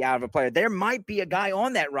intensity out of a player. There might be a guy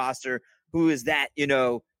on that roster who is that,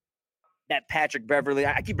 that Patrick Beverly.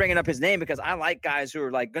 I keep bringing up his name because I like guys who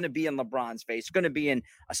are like going to be in LeBron's face, going to be in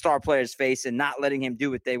a star player's face and not letting him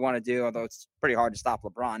do what they want to do, although it's pretty hard to stop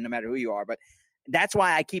LeBron no matter who you are. But that's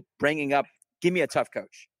why I keep bringing up, give me a tough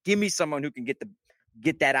coach. Give me someone who can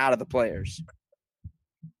get that out of the players.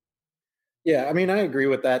 Yeah, I mean, I agree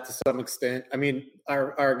with that to some extent. I mean,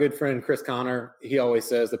 our good friend Chris Connor, he always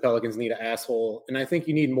says the Pelicans need an asshole. And I think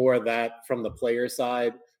you need more of that from the player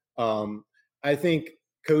side. I think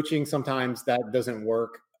coaching, sometimes that doesn't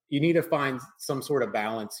work. You need to find some sort of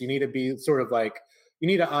balance. You need to be sort of like, you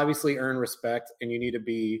need to obviously earn respect, and you need to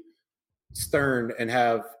be stern and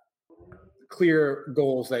have clear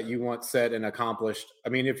goals that you want set and accomplished. I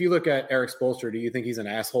mean, if you look at Eric Spoelstra, do you think he's an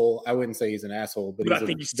asshole? I wouldn't say he's an asshole, but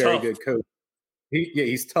he's a very good coach.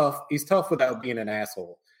 He's tough. He's tough without being an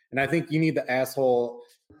asshole. And I think you need the asshole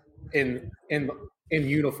in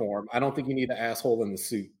uniform. I don't think you need the asshole in the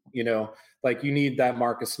suit. Like you need that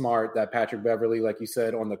Marcus Smart, that Patrick Beverly, like you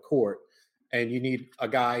said, on the court, and you need a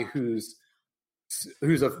guy who's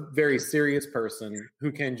a very serious person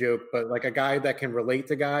who can joke, but like a guy that can relate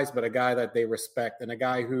to guys, but a guy that they respect, and a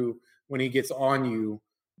guy who, when he gets on you,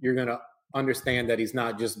 you're going to understand that he's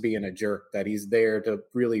not just being a jerk, that he's there to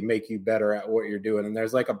really make you better at what you're doing. And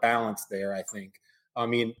there's like a balance there, I think. I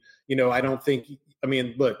mean,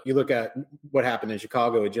 look, you look at what happened in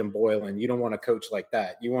Chicago with Jim Boylan. You don't want a coach like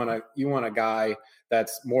that. You want a guy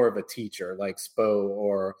that's more of a teacher, like Spo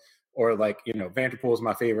or like, Vanderpool is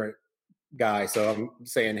my favorite guy. So I'm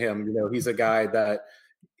saying him, he's a guy that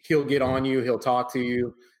he'll get on you, he'll talk to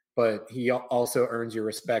you, but he also earns your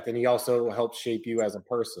respect, and he also helps shape you as a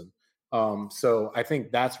person. So I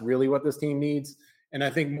think that's really what this team needs. And I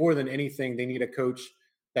think more than anything, they need a coach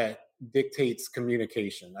that dictates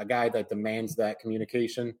communication, a guy that demands that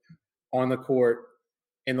communication on the court,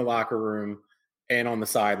 in the locker room, and on the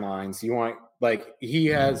sidelines. You want, like, he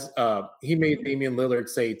made Damian Lillard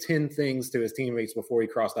say 10 things to his teammates before he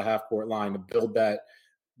crossed the half court line to build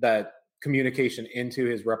that communication into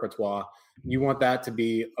his repertoire. You want that to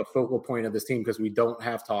be a focal point of this team, because we don't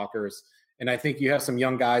have talkers. And I think you have some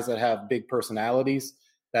young guys that have big personalities,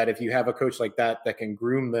 that if you have a coach like that can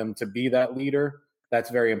groom them to be that leader, that's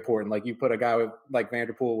very important. Like you put a guy like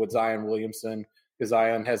Vanderpool with Zion Williamson, because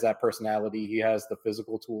Zion has that personality. He has the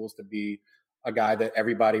physical tools to be a guy that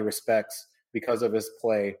everybody respects because of his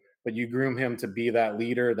play. But you groom him to be that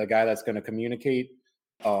leader, the guy that's going to communicate,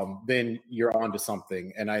 then you're on to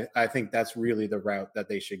something. And I think that's really the route that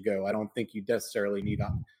they should go. I don't think you necessarily need to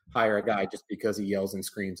hire a guy just because he yells and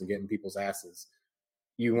screams and getting people's asses.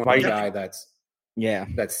 You want a guy that's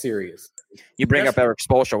serious. You bring up Eric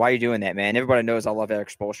Spoelstra. Why are you doing that, man? Everybody knows I love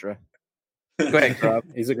Eric Spoelstra. Go ahead, Grub.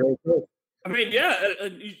 He's a great coach. I mean,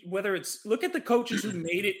 whether it's, look at the coaches who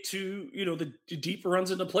made it to, the deeper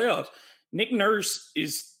runs in the playoffs. Nick Nurse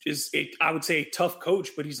is I would say a tough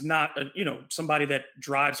coach, but he's not somebody that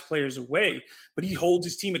drives players away, but he holds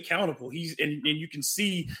his team accountable. And you can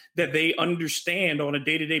see that they understand on a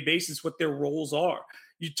day-to-day basis what their roles are.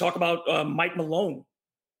 You talk about Mike Malone.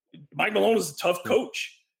 Mike Malone is a tough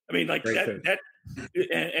coach. I mean, like that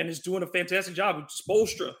and is doing a fantastic job with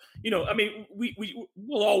Spoelstra.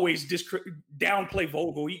 We'll always downplay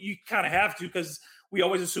Vogel. You kind of have to, because we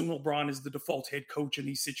always assume LeBron is the default head coach in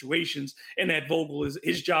these situations, and that Vogel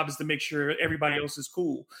his job is to make sure everybody else is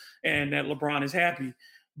cool and that LeBron is happy.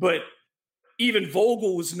 But even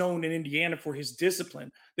Vogel was known in Indiana for his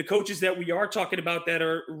discipline. The coaches that we are talking about that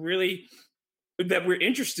are really that we're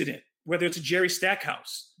interested in, whether it's a Jerry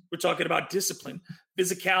Stackhouse, we're talking about discipline,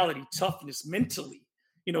 physicality, toughness, mentally.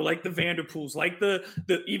 Like the Vanderpools, like the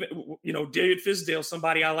even David Fisdale,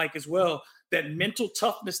 somebody I like as well. That mental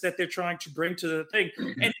toughness that they're trying to bring to the thing.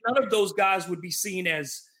 And none of those guys would be seen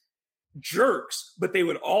as jerks, but they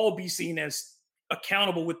would all be seen as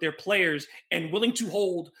accountable with their players and willing to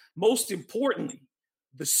hold, most importantly,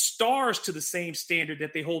 the stars to the same standard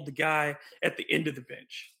that they hold the guy at the end of the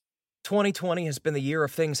bench. 2020 has been the year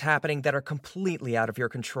of things happening that are completely out of your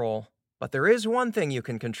control. But there is one thing you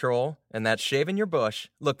can control, and that's shaving your bush.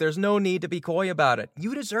 Look, there's no need to be coy about it.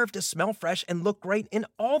 You deserve to smell fresh and look great in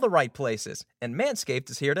all the right places, and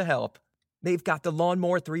Manscaped is here to help. They've got the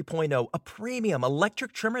Lawnmower 3.0, a premium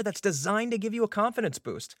electric trimmer that's designed to give you a confidence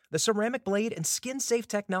boost. The ceramic blade and skin-safe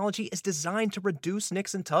technology is designed to reduce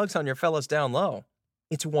nicks and tugs on your fellas down low.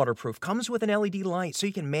 It's waterproof, comes with an LED light so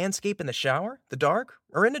you can manscape in the shower, the dark,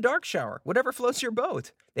 or in a dark shower, whatever floats your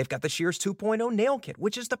boat. They've got the Shears 2.0 nail kit,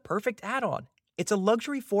 which is the perfect add-on. It's a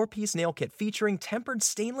luxury 4-piece nail kit featuring tempered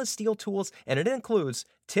stainless steel tools, and it includes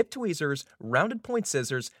tip tweezers, rounded point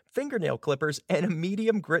scissors, fingernail clippers, and a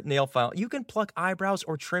medium grit nail file. You can pluck eyebrows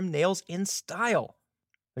or trim nails in style.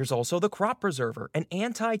 There's also the Crop Preserver, an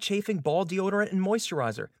anti-chafing ball deodorant and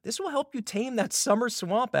moisturizer. This will help you tame that summer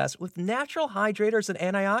swamp ass with natural hydrators and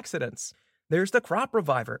antioxidants. There's the Crop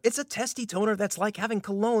Reviver. It's a testy toner that's like having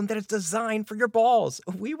cologne that is designed for your balls.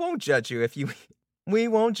 We won't judge if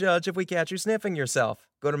we catch you sniffing yourself.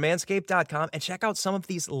 Go to manscaped.com and check out some of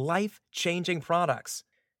these life-changing products.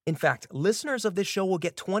 In fact, listeners of this show will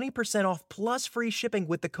get 20% off plus free shipping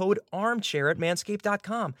with the code ARMCHAIR at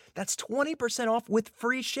manscaped.com. That's 20% off with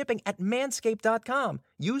free shipping at manscaped.com.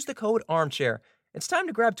 Use the code ARMCHAIR. It's time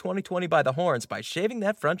to grab 2020 by the horns by shaving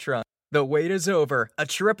that front trunk. The wait is over. A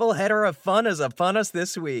triple header of fun is upon us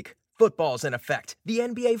this week. Football's in effect. The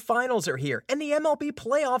NBA Finals are here, and the MLB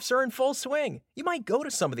playoffs are in full swing. You might go to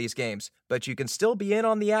some of these games, but you can still be in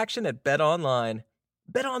on the action at BetOnline.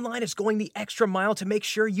 BetOnline is going the extra mile to make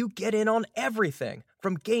sure you get in on everything.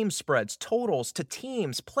 From game spreads, totals, to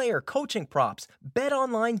teams, player, coaching props,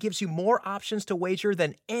 BetOnline gives you more options to wager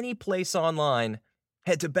than any place online.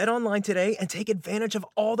 Head to BetOnline today and take advantage of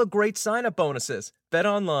all the great sign-up bonuses.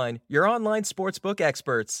 BetOnline, your online sportsbook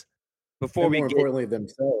experts. Importantly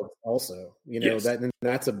themselves also,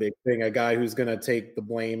 that's a big thing. A guy who's going to take the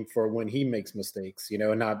blame for when he makes mistakes,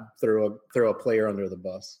 and not throw a player under the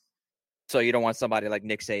bus. So you don't want somebody like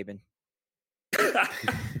Nick Saban.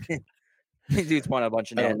 Dude's won a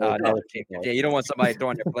bunch of yeah, you don't want somebody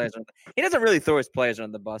throwing their players under. He doesn't really throw his players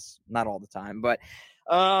under the bus, not all the time. But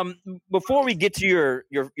before we get to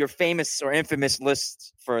your famous or infamous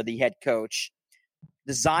list for the head coach,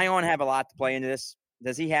 does Zion have a lot to play into this?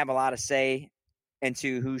 Does he have a lot of say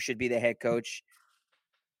into who should be the head coach?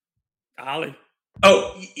 Ali.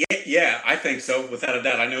 Oh, yeah, I think so, without a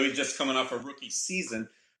doubt. I know he's just coming off a rookie season,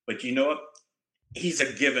 but you know what? He's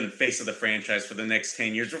a given face of the franchise for the next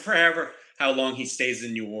 10 years or forever, how long he stays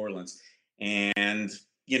in New Orleans. And,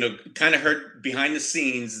 kind of heard behind the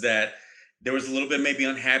scenes that there was a little bit maybe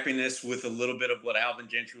unhappiness with a little bit of what Alvin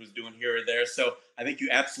Gentry was doing here or there. So I think you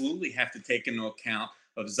absolutely have to take into account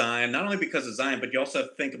of Zion, not only because of Zion, but you also have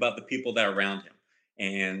to think about the people that are around him.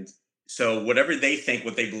 And so whatever they think,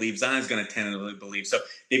 what they believe, Zion's going to tentatively believe. So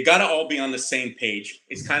they've got to all be on the same page.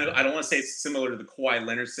 It's kind of, I don't want to say it's similar to the Kawhi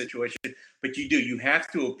Leonard situation, but you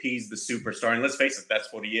have to appease the superstar. And let's face it,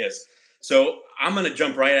 that's what he is. So I'm going to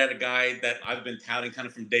jump right at a guy that I've been touting kind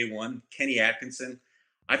of from day one, Kenny Atkinson.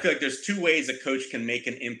 I feel like there's two ways a coach can make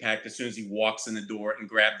an impact as soon as he walks in the door and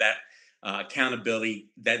grab that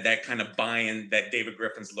accountability, that kind of buy-in that David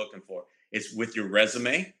Griffin's looking for. It's with your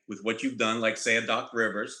resume, with what you've done, like say a Doc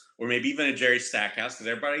Rivers, or maybe even a Jerry Stackhouse, because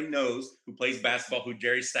everybody knows who plays basketball who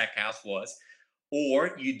Jerry Stackhouse was.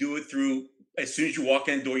 Or you do it through, as soon as you walk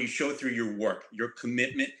in the door, you show it through your work, your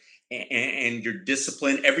commitment, and your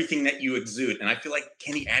discipline, everything that you exude. And I feel like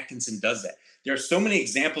Kenny Atkinson does that. There are so many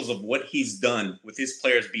examples of what he's done with his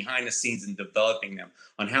players behind the scenes and developing them,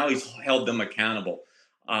 on how he's held them accountable.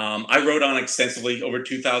 I wrote on extensively, over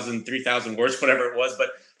 2,000, 3,000 words, whatever it was.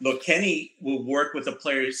 But look, Kenny will work with the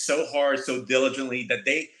players so hard, so diligently that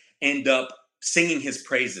they end up singing his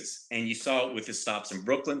praises. And you saw it with his stops in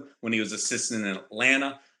Brooklyn, when he was assistant in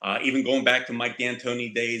Atlanta, even going back to Mike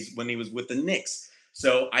D'Antoni days when he was with the Knicks.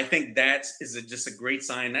 So I think that is just a great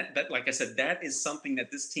sign. That, like I said, that is something that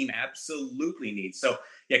this team absolutely needs. So,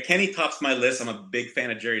 yeah, Kenny tops my list. I'm a big fan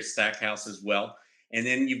of Jerry Stackhouse as well. And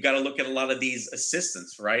then you've got to look at a lot of these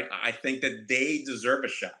assistants, right? I think that they deserve a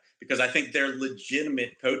shot because I think they're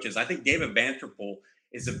legitimate coaches. I think David Vanterpool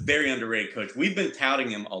is a very underrated coach. We've been touting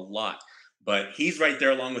him a lot, but he's right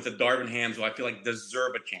there along with the Darvin Hams, who I feel like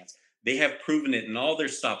deserve a chance. They have proven it in all their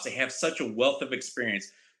stops. They have such a wealth of experience.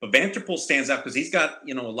 But Vanterpool stands out because he's got,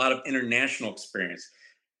 a lot of international experience.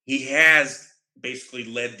 He has basically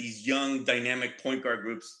led these young, dynamic point guard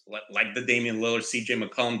groups like the Damian Lillard, CJ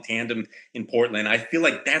McCollum tandem in Portland. I feel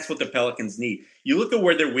like that's what the Pelicans need. You look at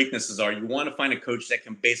where their weaknesses are. You want to find a coach that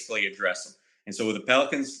can basically address them. And so with the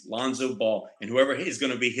Pelicans, Lonzo Ball, and whoever is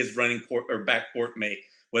going to be his running court or backcourt mate,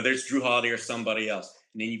 whether it's Drew Holiday or somebody else.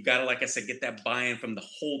 And then you've got to, like I said, get that buy-in from the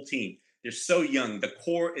whole team. They're so young. The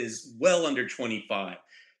core is well under 25.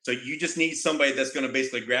 So you just need somebody that's going to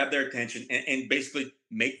basically grab their attention and basically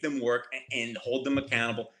make them work and hold them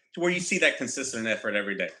accountable to where you see that consistent effort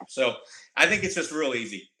every day. So I think it's just real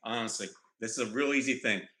easy, honestly. This is a real easy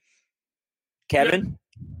thing. Kevin?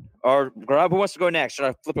 Or Grub, who wants to go next? Should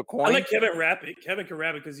I flip a coin? I like Kevin Rapid. Kevin can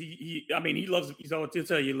rap it because he loves. He's all to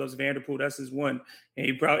tell you he loves Vanderpool. That's his one, and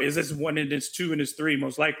he probably is his one and his two and his three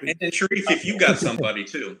most likely. And Sharief, if you got somebody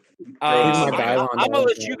too, I'm gonna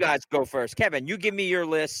let you guys go first. Kevin, you give me your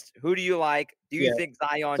list. Who do you like? Do you think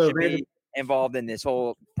Zion should be involved in this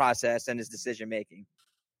whole process and his decision making?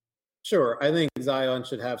 Sure. I think Zion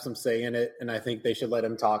should have some say in it, and I think they should let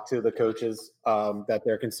him talk to the coaches that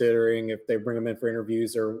they're considering if they bring him in for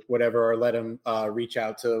interviews or whatever, or let him reach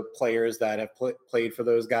out to players that have played for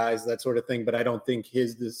those guys, that sort of thing. But I don't think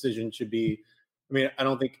his decision should be – I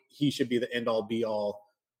don't think he should be the end-all, be-all.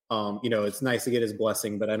 It's nice to get his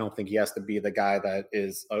blessing, but I don't think he has to be the guy that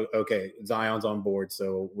is, okay, Zion's on board,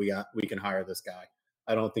 so we can hire this guy.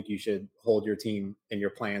 I don't think you should hold your team and your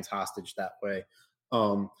plans hostage that way.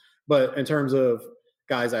 But in terms of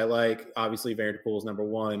guys I like, obviously Vanderpool is number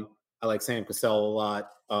one. I like Sam Cassell a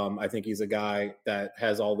lot. I think he's a guy that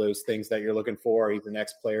has all those things that you're looking for. He's an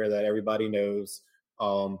ex-player that everybody knows.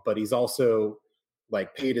 But he's also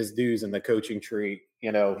paid his dues in the coaching tree.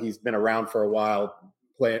 He's been around for a while,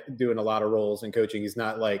 doing a lot of roles in coaching. He's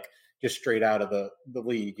not just straight out of the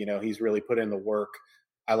league. He's really put in the work.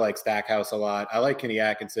 I like Stackhouse a lot. I like Kenny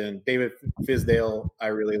Atkinson. David Fizdale, I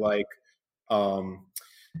really like.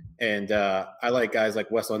 And I like guys like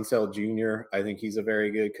Wes Unseld Jr. I think he's a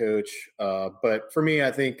very good coach. But for me,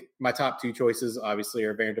 I think my top two choices obviously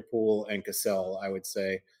are Vanderpool and Cassell, I would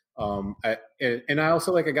say. And I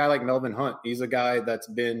also like a guy like Melvin Hunt. He's a guy that's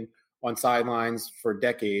been on sidelines for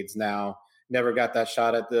decades now, never got that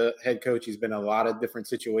shot at the head coach. He's been in a lot of different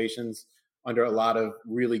situations under a lot of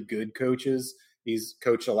really good coaches. He's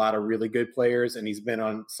coached a lot of really good players, and he's been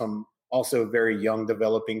on some also very young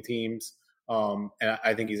developing teams. And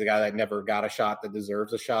I think he's a guy that never got a shot that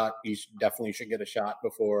deserves a shot. He definitely should get a shot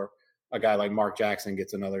before a guy like Mark Jackson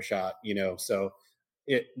gets another shot, So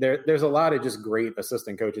there's a lot of just great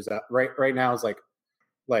assistant coaches. Right now is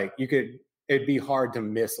it'd be hard to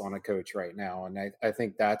miss on a coach right now. And I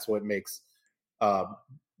think that's what makes the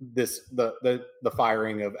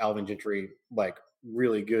firing of Alvin Gentry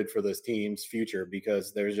really good for this team's future,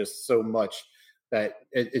 because there's just so much that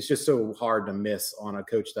it's just so hard to miss on a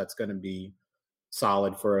coach that's going to be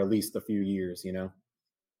solid for at least a few years,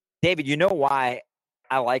 David, you know why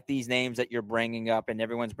I like these names that you're bringing up and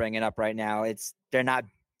everyone's bringing up right now? They're not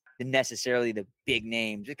necessarily the big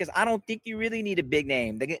names, because I don't think you really need a big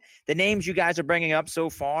name. The names you guys are bringing up so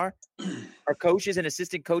far are coaches and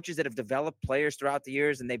assistant coaches that have developed players throughout the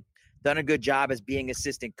years, and they've done a good job as being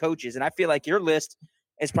assistant coaches. And I feel like your list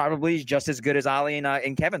is probably just as good as Ollie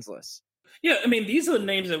and Kevin's list. Yeah, these are the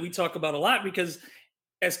names that we talk about a lot because,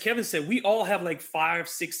 as Kevin said, we all have 5,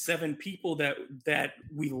 6, 7 people that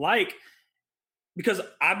we like, because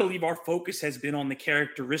I believe our focus has been on the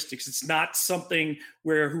characteristics. It's not something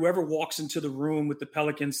where whoever walks into the room with the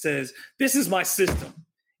Pelicans says, this is my system.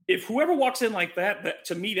 If whoever walks in like that,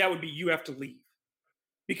 to me, that would be you have to leave.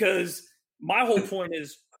 Because my whole point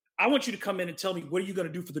is I want you to come in and tell me, what are you going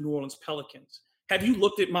to do for the New Orleans Pelicans? Have you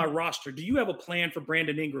looked at my roster? Do you have a plan for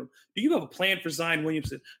Brandon Ingram? Do you have a plan for Zion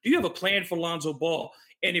Williamson? Do you have a plan for Lonzo Ball?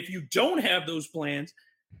 And if you don't have those plans,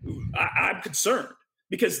 I'm concerned,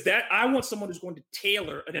 because I want someone who's going to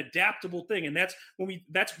tailor an adaptable thing. And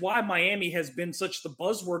that's why Miami has been such the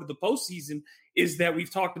buzzword of the postseason, is that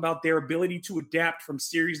we've talked about their ability to adapt from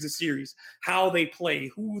series to series, how they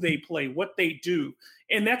play, who they play, what they do.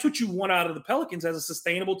 And that's what you want out of the Pelicans as a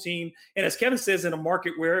sustainable team. And as Kevin says, in a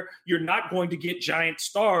market where you're not going to get giant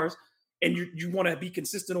stars and you want to be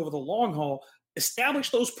consistent over the long haul, establish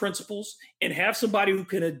those principles and have somebody who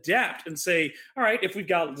can adapt and say, all right, if we've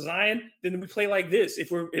got Zion, then we play like this.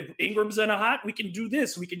 If Ingram's in a hot, we can do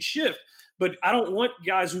this. We can shift. But I don't want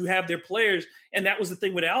guys who have their players. And that was the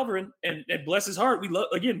thing with Alvin, and bless his heart. We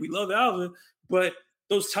love Alvin, but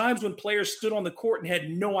those times when players stood on the court and had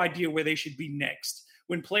no idea where they should be next,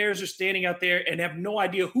 when players are standing out there and have no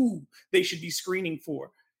idea who they should be screening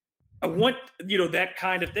for. I want, that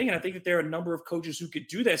kind of thing. And I think that there are a number of coaches who could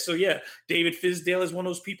do that. So, yeah, David Fizdale is one of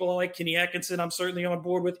those people I like. Kenny Atkinson, I'm certainly on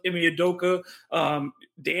board with. Ime Udoka,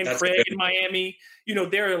 Dan Craig in Miami.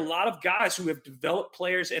 There are a lot of guys who have developed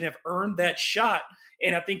players and have earned that shot.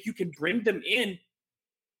 And I think you can bring them in.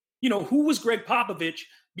 Who was Greg Popovich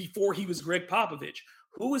before he was Greg Popovich?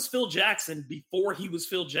 Who was Phil Jackson before he was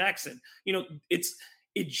Phil Jackson?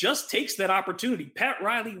 It just takes that opportunity. Pat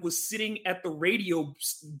Riley was sitting at the radio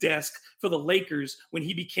desk for the Lakers when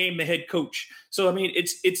he became the head coach. So,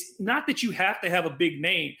 it's not that you have to have a big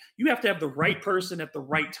name. You have to have the right person at the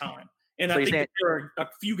right time. And so I think that there are a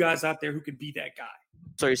few guys out there who can be that guy.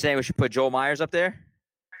 So you're saying we should put Joel Myers up there?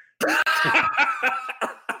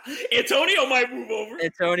 Antonio might move over.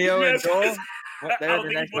 Antonio and Joel. I They're don't the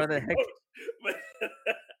think next he one. wants to coach,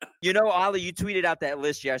 but Ollie, you tweeted out that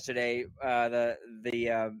list yesterday,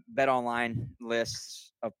 the Bet Online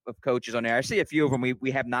lists of coaches on there. I see a few of them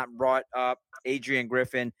we have not brought up. Adrian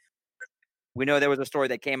Griffin. We know there was a story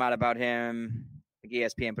that came out about him. I think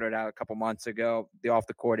ESPN put it out a couple months ago, the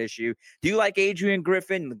off-the-court issue. Do you like Adrian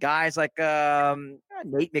Griffin? Guys like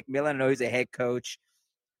Nate McMillan, I know he's a head coach.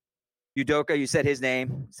 Udoka, you said his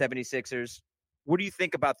name, 76ers. What do you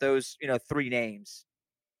think about those, three names?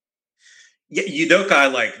 Yeah, Udoka, I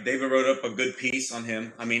like. David wrote up a good piece on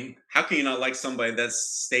him. I mean, how can you not like somebody that's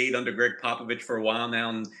stayed under Greg Popovich for a while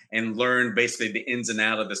now and learned basically the ins and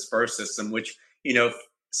outs of the Spurs system, which,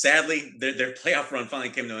 sadly, their playoff run finally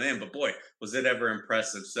came to an end. But, boy, was it ever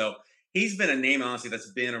impressive. So he's been a name, honestly,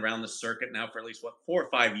 that's been around the circuit now for at least, 4 or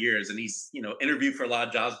 5 years. And he's, interviewed for a lot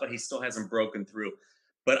of jobs, but he still hasn't broken through.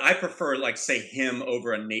 But I prefer, say, him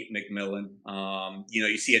over a Nate McMillan.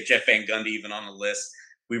 You see a Jeff Van Gundy even on the list.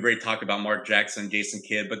 We've already talked about Mark Jackson, Jason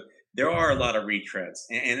Kidd, but there are a lot of retreads,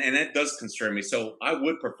 and that does concern me. So I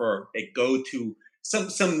would prefer a go-to,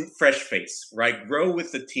 some fresh face, right? Grow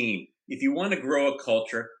with the team. If you want to grow a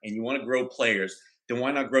culture and you want to grow players, then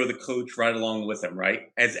why not grow the coach right along with them, right?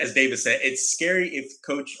 As David said, it's scary if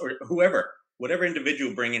coach or whatever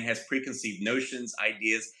individual bring in has preconceived notions,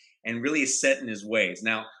 ideas, and really is set in his ways.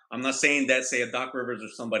 Now, I'm not saying that, say, a Doc Rivers or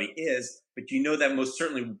somebody is, but that most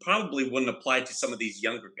certainly probably wouldn't apply to some of these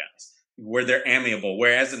younger guys where they're amiable.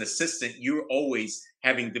 Whereas an assistant, you're always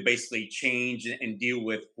having to basically change and deal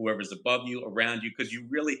with whoever's above you, around you, because you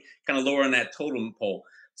really kind of lower on that totem pole.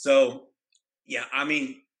 So, yeah, I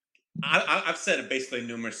mean, I've said it basically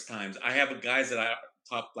numerous times. I have guys that I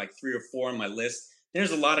top 3 or 4 on my list.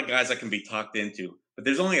 There's a lot of guys that can be talked into, but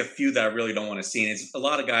there's only a few that I really don't want to see. And it's a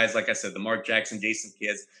lot of guys, like I said, the Mark Jackson, Jason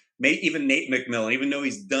Kidds, even Nate McMillan, even though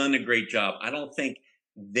he's done a great job, I don't think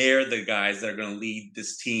they're the guys that are going to lead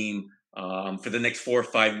this team for the next 4 or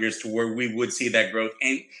 5 years to where we would see that growth.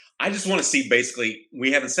 And I just want to see, basically,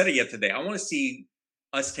 we haven't said it yet today, I want to see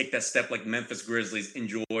us take that step like Memphis Grizzlies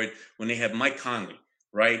enjoyed when they had Mike Conley,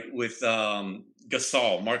 right, with Mark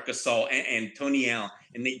Gasol, and Tony Allen,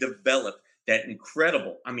 and they developed that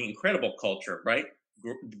incredible culture, right?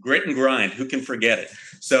 Grit and grind. Who can forget it?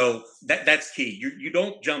 So that's key. You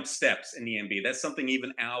don't jump steps in the NBA. That's something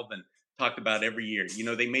even Alvin talked about every year.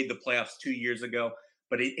 They made the playoffs 2 years ago,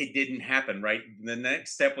 but it didn't happen, right? The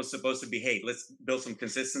next step was supposed to be, hey, let's build some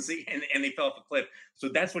consistency, and they fell off a cliff. So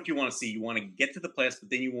that's what you want to see. You want to get to the playoffs, but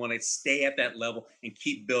then you want to stay at that level and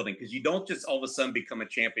keep building, because you don't just all of a sudden become a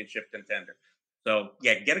championship contender. So,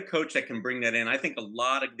 yeah, get a coach that can bring that in. I think a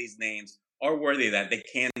lot of these names are worthy of that. They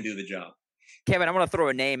can do the job. Kevin, I want to throw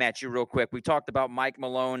a name at you real quick. We talked about Mike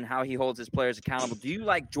Malone, how he holds his players accountable. Do you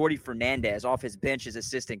like Jordi Fernandez off his bench as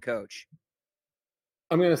assistant coach?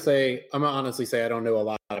 I'm going to honestly say I don't know a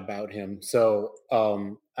lot about him. So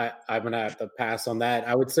I'm going to have to pass on that.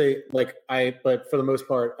 I would say but for the most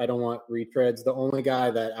part, I don't want retreads. The only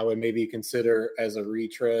guy that I would maybe consider as a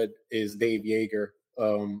retread is Dave Yeager,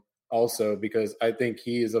 also, because I think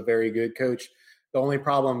he is a very good coach. The only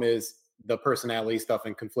problem is the personality stuff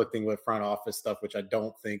and conflicting with front office stuff, which I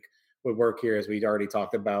don't think would work here, as we already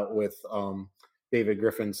talked about with David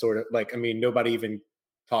Griffin. Nobody even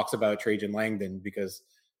talks about Trajan Langdon because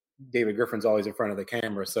David Griffin's always in front of the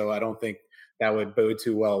camera. So I don't think that would bode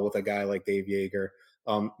too well with a guy like Dave Yeager.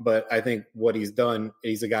 But I think what he's done,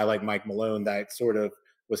 he's a guy like Mike Malone that sort of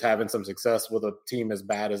was having some success with a team as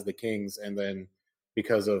bad as the Kings, and then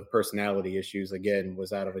because of personality issues, again,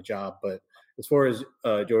 was out of a job. But as far as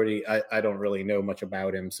Jordi, I don't really know much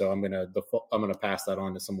about him, so I'm gonna pass that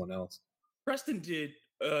on to someone else. Preston did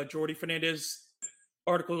Jordi Fernandez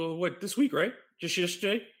article this week, right? Just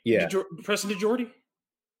yesterday. Yeah. Preston did Jordi.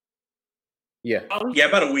 Yeah. Yeah,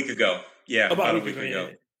 about a week ago. Yeah, about a week ago.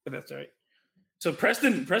 Yeah. That's right. So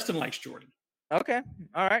Preston likes Jordi. Okay.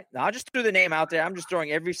 All right. I'll just throw the name out there. I'm just throwing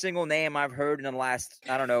every single name I've heard in the last,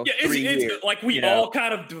 3 years. Like we all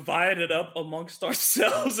kind of divided up amongst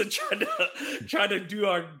ourselves and try to do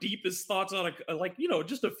our deepest thoughts on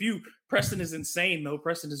just a few. Preston is insane though.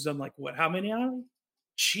 Preston has done how many?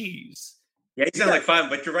 Jeez. Yeah, he's done 5,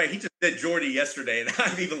 but you're right. He just did Jordi yesterday, and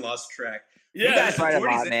I've even lost track. Yeah, you guys write a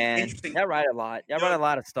lot, man. Y'all write a lot. Y'all write a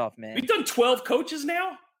lot of stuff, man. We've done 12 coaches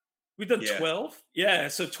now. We've done 12. Yeah,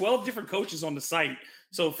 so 12 different coaches on the site.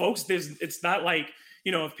 So, folks, it's not like,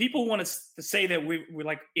 if people want to say that we're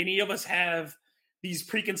like any of us have these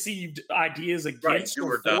preconceived ideas against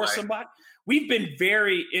or for somebody, we've been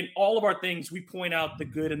in all of our things, we point out the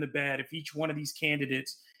good and the bad of each one of these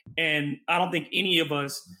candidates. And I don't think any of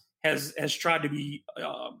us has tried to be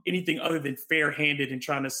anything other than fair-handed in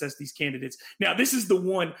trying to assess these candidates. Now, this is the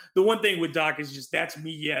one thing with Doc is just, that's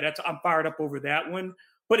me. Yeah, I'm fired up over that one.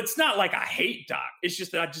 But it's not like I hate Doc. It's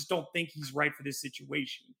just that I just don't think he's right for this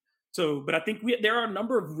situation. So, but I think there are a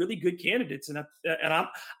number of really good candidates, and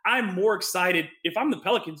I'm more excited if I'm the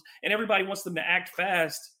Pelicans and everybody wants them to act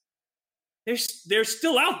fast. They're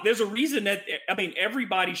still out. There's a reason that, I mean,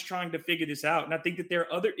 everybody's trying to figure this out, and I think that there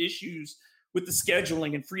are other issues with the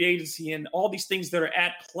scheduling and free agency and all these things that are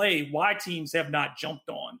at play. Why teams have not jumped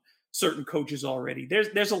on certain coaches already?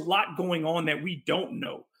 There's a lot going on that we don't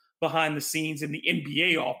know behind the scenes in the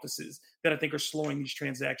NBA offices that I think are slowing these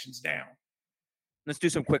transactions down. Let's do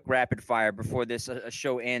some quick rapid fire before this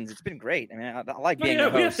show ends. It's been great. I mean, I like being a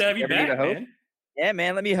host. We have to have you back, man. Yeah,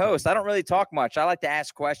 man, let me host. I don't really talk much. I like to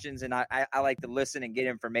ask questions, and I like to listen and get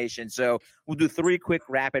information. So we'll do 3 quick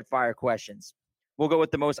rapid-fire questions. We'll go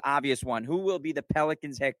with the most obvious one. Who will be the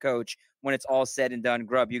Pelicans head coach when it's all said and done?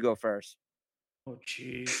 Grubb, you go first. Oh,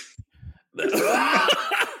 jeez.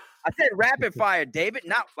 I said rapid fire, David,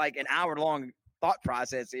 not like an hour-long thought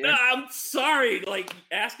process here. No, I'm sorry. Like,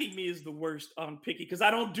 asking me is the worst on picky because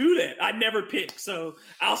I don't do that. I never pick. So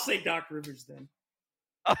I'll say Doc Rivers then.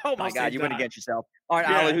 Oh, my God. You went against yourself. All right,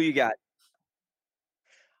 yeah. Ali, who you got?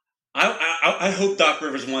 I hope Doc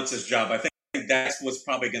Rivers wants his job. I think that's what's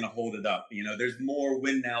probably going to hold it up. You know, there's more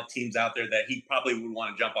win now teams out there that he probably would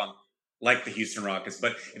want to jump on, like the Houston Rockets.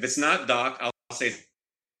 But if it's not Doc, I'll say.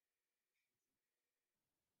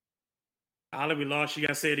 Ali, we lost. You got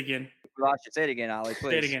to say it again. We lost you. Say it again, Ali,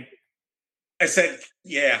 please. Say it again. I said,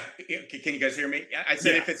 yeah. Can you guys hear me? I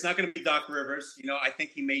said, if it's not going to be Doc Rivers, you know, I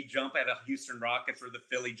think he may jump at a Houston Rockets or the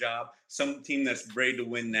Philly job, some team that's ready to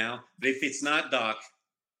win now. But if it's not Doc,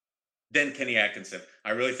 then Kenny Atkinson.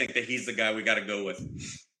 I really think that he's the guy we got to go with.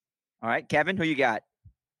 All right, Kevin, who you got?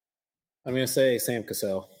 I'm going to say Sam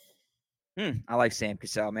Cassell. I like Sam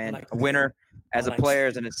Cassell, man. A winner as a player,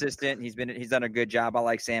 as an assistant. He's done a good job. I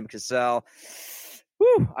like Sam Cassell.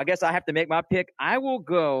 Whew, I guess I have to make my pick. I will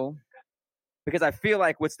go because I feel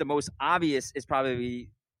like what's the most obvious is probably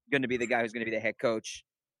going to be the guy who's going to be the head coach.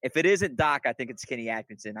 If it isn't Doc, I think it's Kenny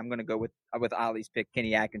Atkinson. I'm going to go with Ali's pick,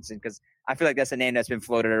 Kenny Atkinson, because I feel like that's a name that's been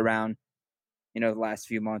floated around, you know, the last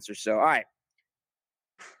few months or so. All right.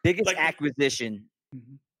 Biggest acquisition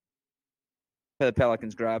for the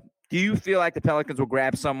Pelicans, Grubb. Do you feel like the Pelicans will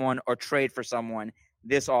grab someone or trade for someone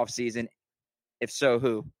this offseason? If so,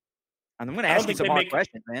 who? I'm going to ask you some hard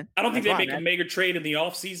questions, man. I don't think they make a mega trade in the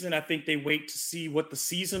offseason. I think they wait to see what the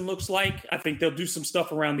season looks like. I think they'll do some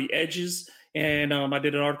stuff around the edges. And I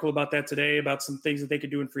did an article about that today about some things that they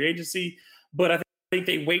could do in free agency. But I think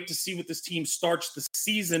they wait to see what this team starts the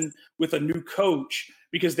season with a new coach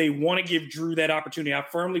because they want to give Drew that opportunity. I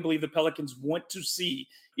firmly believe the Pelicans want to see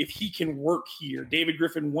if he can work here. David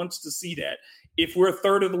Griffin wants to see that. If we're a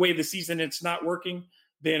third of the way of the season and it's not working,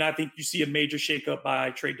 then I think you see a major shakeup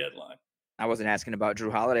by trade deadline. I wasn't asking about Drew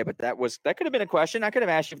Holiday, but that could have been a question. I could have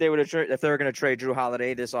asked you if they were going to trade Drew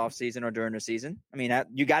Holiday this offseason or during the season. I mean,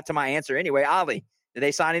 you got to my answer anyway. Ali, did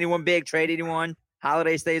they sign anyone big, trade anyone?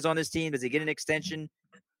 Holiday stays on this team. Does he get an extension?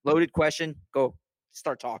 Loaded question. Go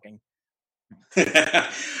start talking.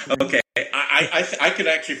 Okay. I could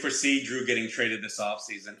actually foresee Drew getting traded this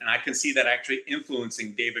offseason, and I can see that actually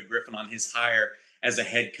influencing David Griffin on his hire as a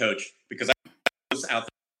head coach because I was out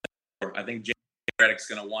there. I think Redick's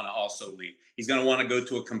going to want to also leave. He's going to want to go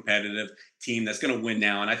to a competitive team that's going to win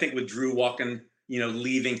now. And I think with Drew walking,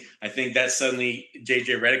 leaving, I think that suddenly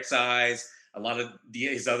JJ Redick's eyes, a lot of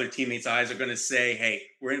his other teammates' eyes are going to say, hey,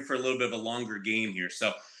 we're in for a little bit of a longer game here.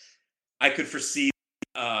 So I could foresee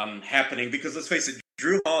happening because let's face it,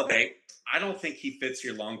 Drew Holiday, I don't think he fits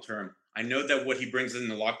here long-term. I know that what he brings in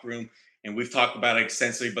the locker room, and we've talked about it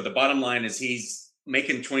extensively, but the bottom line is he's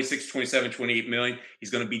making 26, 27, 28 million.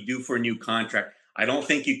 He's going to be due for a new contract. I don't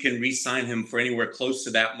think you can re-sign him for anywhere close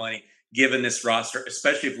to that money, given this roster,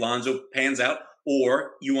 especially if Lonzo pans out,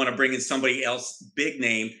 or you want to bring in somebody else, big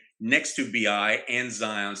name, next to BI and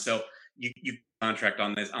Zion. So you contract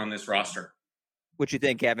on this roster. What you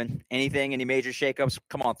think, Kevin? Anything? Any major shakeups?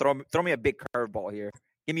 Come on, throw me a big curveball here.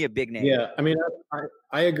 Give me a big name. Yeah, I mean,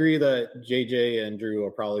 I agree that JJ and Drew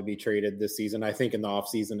will probably be traded this season. I think in the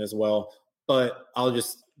offseason as well. But I'll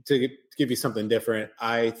just to give you something different.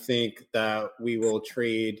 I think that we will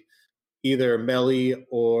trade either Melly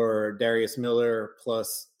or Darius Miller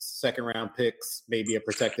plus second round picks, maybe a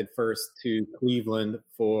protected first to Cleveland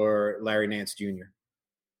for Larry Nance Jr.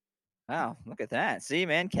 Wow, look at that. See,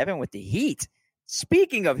 man, Kevin with the heat.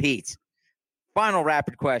 Speaking of heat, final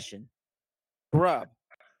rapid question. Grubb,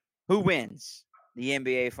 who wins the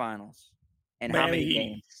NBA Finals and Miami how many Heat.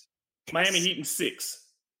 games? Miami Heat in 6.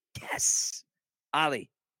 Yes. Ali.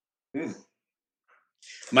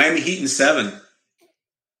 Miami Heat in 7.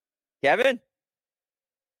 Kevin?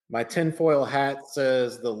 My tinfoil hat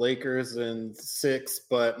says the Lakers in 6,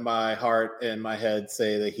 but my heart and my head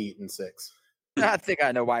say the Heat in 6. I think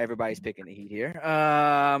I know why everybody's picking the Heat here.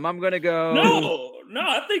 I'm going to go. No.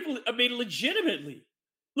 I mean, legitimately.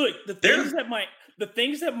 Look, the things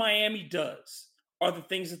that Miami does are the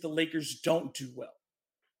things that the Lakers don't do well.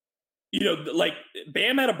 You know, like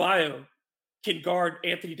Bam Adebayo can guard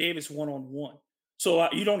Anthony Davis one-on-one. So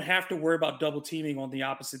you don't have to worry about double teaming on the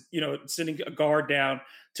opposite, sending a guard down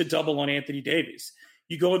to double on Anthony Davis.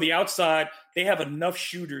 You go on the outside, they have enough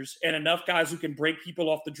shooters and enough guys who can break people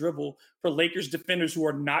off the dribble for Lakers defenders who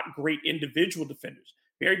are not great individual defenders.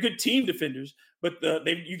 Very good team defenders, but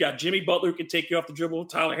you got Jimmy Butler who can take you off the dribble.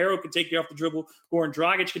 Tyler Herro can take you off the dribble. Goran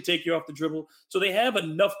Dragic can take you off the dribble. So they have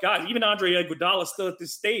enough guys. Even Andre Iguodala still at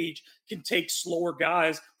this stage can take slower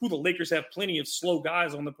guys, who the Lakers have plenty of slow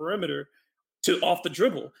guys on the perimeter, to off the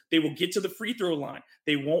dribble. They will get to the free throw line.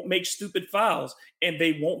 They won't make stupid fouls, and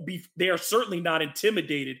they are certainly not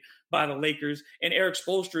intimidated by the Lakers. And Eric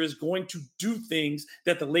Spoelstra is going to do things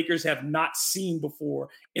that the Lakers have not seen before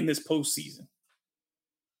in this postseason.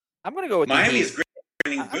 I'm going to go with Miami the Heat. is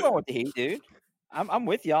great. I'm going with the Heat, dude. I'm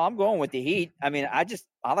with y'all. I'm going with the Heat. I mean,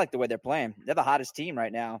 I like the way they're playing. They're the hottest team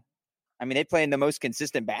right now. I mean, they're playing the most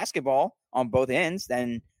consistent basketball on both ends.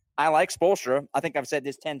 And I like Spoelstra. I think I've said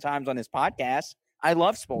this 10 times on this podcast. I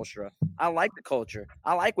love Spoelstra. I like the culture.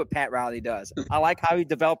 I like what Pat Riley does. I like how he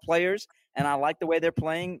developed players, and I like the way they're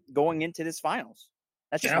playing going into this finals.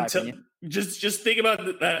 That's just my opinion. Just think about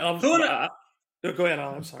that. Go ahead,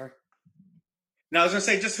 Al. I'm sorry. Now, I was going to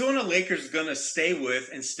say, just who in the Lakers is going to stay with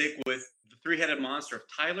and stick with the three-headed monster of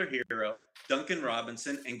Tyler Herro, Duncan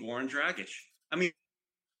Robinson, and Goran Dragic? I mean,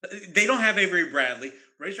 they don't have Avery Bradley.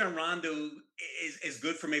 Rajon Rondo is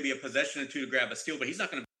good for maybe a possession or two to grab a steal, but he's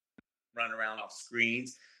not going to run around off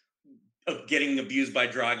screens, getting abused by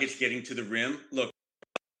Dragic, getting to the rim. Look,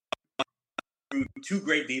 two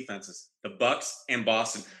great defenses, the Bucks and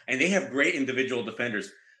Boston, and they have great individual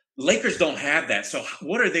defenders. Lakers don't have that. So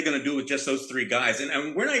what are they going to do with just those three guys?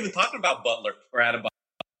 And we're not even talking about Butler or Adebayo.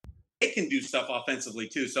 They can do stuff offensively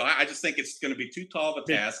too. So I just think it's going to be too tall of a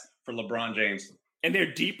task for LeBron James. And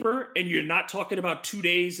they're deeper, and you're not talking about 2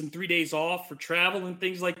 days and 3 days off for travel and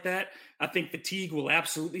things like that. I think fatigue will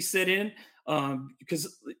absolutely set in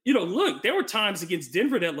because, look, there were times against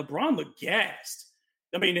Denver that LeBron looked gassed.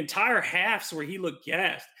 I mean, entire halves where he looked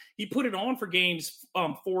gassed. He put it on for games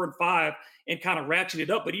 4 and 5 and kind of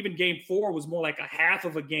ratcheted up. But even game 4 was more like a half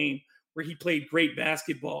of a game where he played great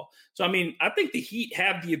basketball. So, I mean, I think the Heat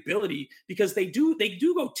have the ability because they do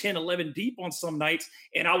go 10, 11 deep on some nights.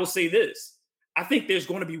 And I will say this. I think there's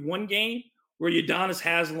going to be one game where Udonis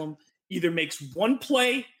Haslem either makes one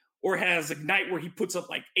play or has a night where he puts up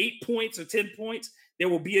like 8 points or 10 points. There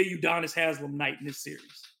will be a Udonis Haslem night in this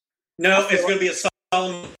series. No, it's going to be a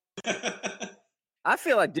Solomon. I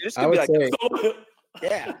feel like, dude, it's going to be like Solo.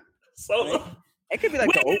 Yeah. Solo. It could be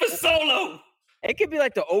like the solo. It could be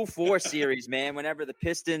like the 04 series, man, whenever the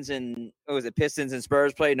Pistons and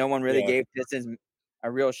Spurs played. No one really gave Pistons a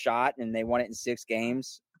real shot, and they won it in 6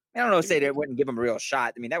 games. I don't know, say they wouldn't give them a real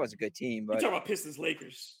shot. I mean, that was a good team. But you're talking about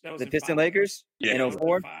Pistons-Lakers. That was the Pistons-Lakers in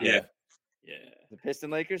 04? Yeah. The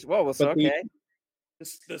Pistons-Lakers? Well, okay.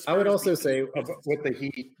 I would also say with the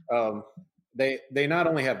Heat, they not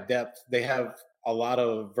only have depth, they have a lot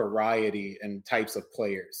of variety and types of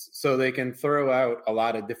players. So they can throw out a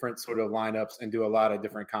lot of different sort of lineups and do a lot of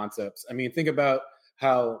different concepts. I mean, think about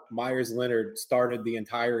how Myers Leonard started the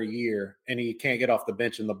entire year and he can't get off the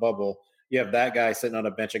bench in the bubble. You have that guy sitting on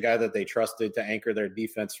a bench, a guy that they trusted to anchor their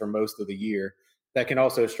defense for most of the year that can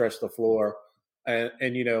also stretch the floor.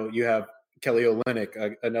 And you have Kelly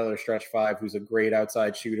Olynyk, another stretch 5, who's a great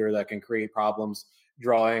outside shooter that can create problems,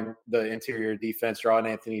 drawing the interior defense, drawing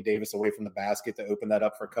Anthony Davis away from the basket to open that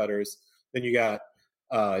up for cutters. Then you got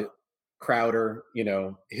Crowder,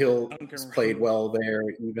 Hill played well there.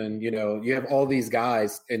 Even, you have all these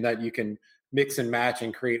guys and that you can mix and match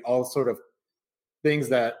and create all sort of things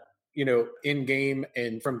that, in game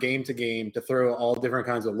and from game to game to throw all different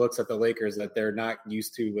kinds of looks at the Lakers that they're not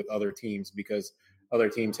used to with other teams because other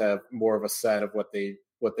teams have more of a set of what they've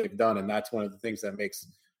done. And that's one of the things that makes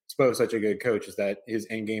Spo such a good coach is that his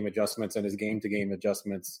in-game adjustments and his game-to-game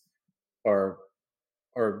adjustments are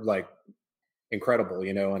like incredible,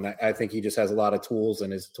 and I think he just has a lot of tools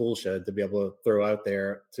in his tool shed to be able to throw out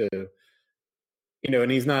there to,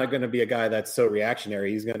 and he's not going to be a guy that's so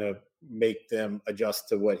reactionary. He's going to make them adjust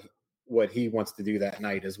to what he wants to do that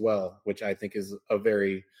night as well, which I think is a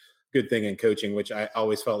very good thing in coaching, which I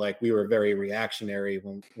always felt like we were very reactionary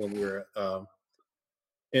when we were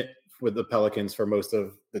with the Pelicans for most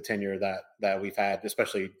of the tenure that we've had,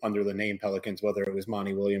 especially under the name Pelicans, whether it was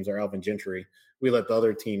Monty Williams or Alvin Gentry. We let the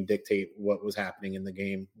other team dictate what was happening in the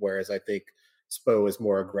game, whereas I think Spo is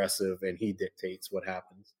more aggressive and he dictates what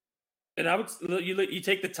happens. And I would you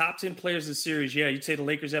take the top 10 players in the series. Yeah, you'd say the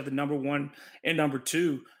Lakers have the number 1 and number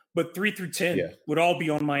 2, but 3 through 10 would all be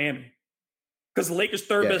on Miami because the Lakers'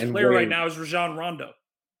 third best player right now is Rajon Rondo,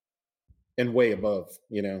 and way above,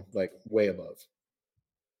 like way above.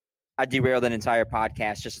 I derailed an entire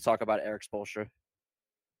podcast just to talk about Eric Spoelstra.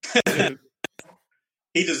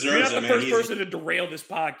 He deserves it, man. You're not the first person to derail this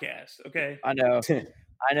podcast, okay? I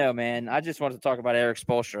know, man. I just wanted to talk about Eric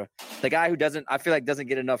Spoelstra, the guy who doesn't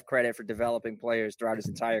get enough credit for developing players throughout his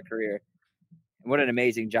entire career. What an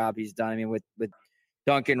amazing job he's done. I mean, with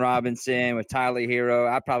Duncan Robinson, with Tyler Hero,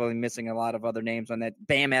 I'm probably missing a lot of other names on that.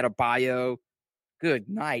 Bam Adebayo. Good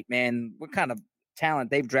night, man. What kind of talent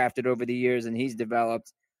they've drafted over the years and he's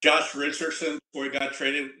developed. Josh Richardson, before he got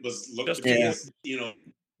traded, was looking at,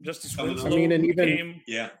 Justice Winslow. I mean, and even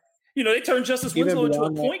they turned Justice Winslow into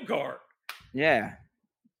a point guard. Yeah,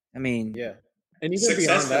 I mean, and even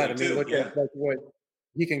beyond that, I mean, look at like what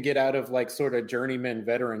he can get out of like sort of journeyman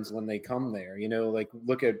veterans when they come there. Like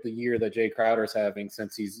look at the year that Jay Crowder's having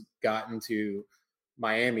since he's gotten to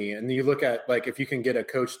Miami, and you look at like if you can get a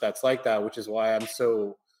coach that's like that, which is why I'm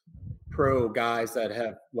so pro guys that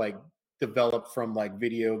have like developed from like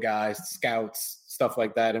video guys, scouts, stuff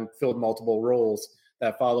like that, and filled multiple roles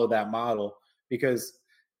that follow that model. Because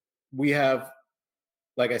we have,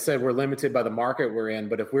 like I said, we're limited by the market we're in,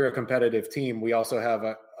 but if we're a competitive team, we also have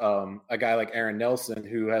a guy like Aaron Nelson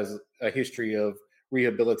who has a history of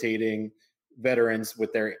rehabilitating veterans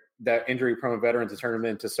with that injury-prone veterans to turn them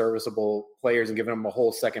into serviceable players and giving them a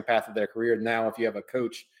whole second path of their career. Now, if you have a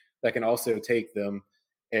coach that can also take them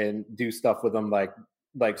and do stuff with them like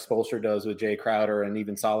Spoelstra does with Jay Crowder and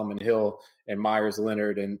even Solomon Hill and Myers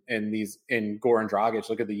Leonard and Goran Dragic.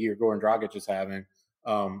 Look at the year Goran Dragic is having.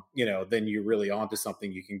 Then you're really onto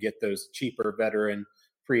something. You can get those cheaper veteran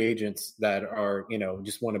free agents that are,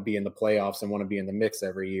 just want to be in the playoffs and want to be in the mix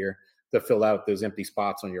every year to fill out those empty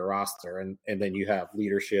spots on your roster. And then you have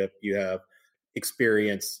leadership, you have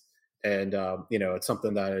experience, and it's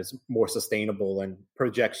something that is more sustainable and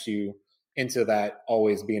projects you into that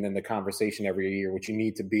always being in the conversation every year, which you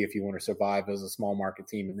need to be if you want to survive as a small market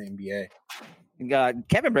team in the NBA.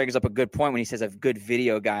 Kevin brings up a good point when he says a good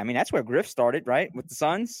video guy. I mean, that's where Griff started, right? With the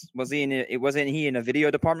Suns. Wasn't he in a video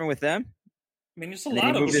department with them? I mean, it's a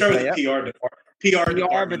lot of them. Started with the PR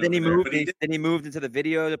department. But then he moved into the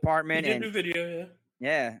video department. He did do video,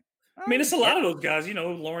 yeah. I mean, it's a lot of those guys.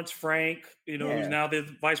 Lawrence Frank. Who's now the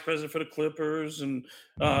vice president for the Clippers, and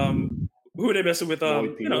who are they messing with?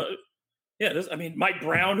 Mike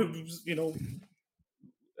Brown, who's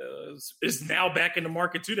is now back in the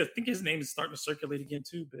market too. I think his name is starting to circulate again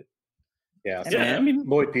too. But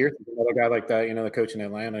Lloyd Pierce is another guy like that. The coach in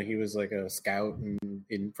Atlanta, he was like a scout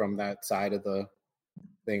and from that side of the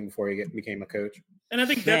thing before he became a coach. And I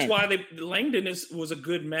think that's why Langdon was a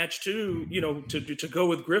good match too. To go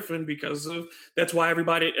with Griffin because that's why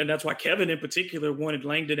everybody, and that's why Kevin in particular wanted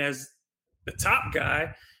Langdon as the top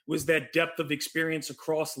guy, was that depth of experience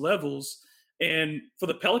across levels. And for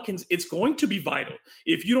the Pelicans, it's going to be vital.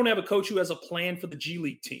 If you don't have a coach who has a plan for the G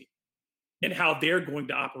League team and how they're going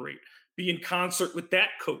to operate, be in concert with that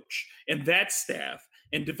coach and that staff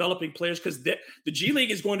and developing players, because the G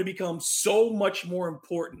League is going to become so much more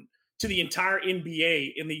important to the entire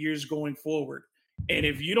NBA in the years going forward. And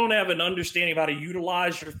if you don't have an understanding of how to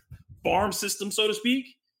utilize your farm system, so to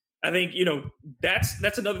speak, I think,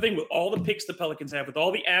 that's another thing with all the picks the Pelicans have, with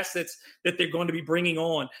all the assets that they're going to be bringing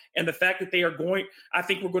on, and the fact that I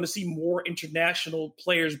think we're going to see more international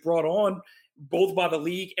players brought on, both by the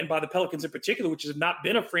league and by the Pelicans in particular, which has not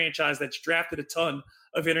been a franchise that's drafted a ton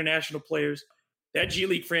of international players. That G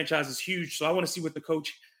League franchise is huge. So I want to see what the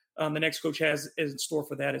next coach has in store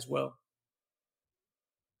for that as well.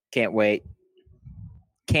 Can't wait.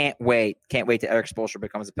 Can't wait till Eric Spoelstra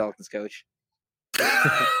becomes the Pelicans coach.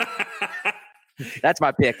 That's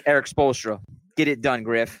my pick, Eric Spoelstra. Get it done,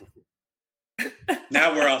 Griff.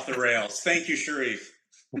 Now we're off the rails. Thank you, Sharief.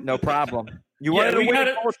 No problem. You wanted to win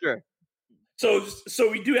Spoelstra.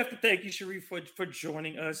 So we do have to thank you, Sharief, for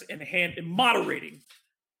joining us and moderating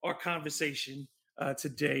our conversation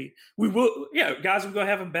today. We will, guys, we're gonna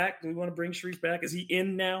have him back. Do we want to bring Sharief back? Is he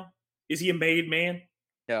in now? Is he a made man?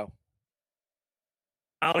 No.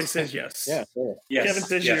 Ali says yes. Yeah, sure. Yes. Kevin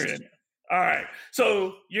says you're in. All right.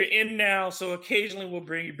 So you're in now. So occasionally we'll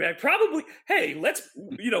bring you back. Probably, hey,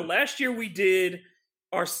 last year we did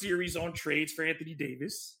our series on trades for Anthony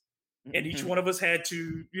Davis. And each one of us had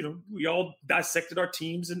to, we all dissected our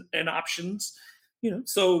teams and options,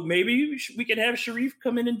 So maybe we can have Sharief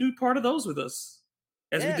come in and do part of those with us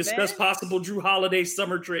as we discuss possible Drew Holiday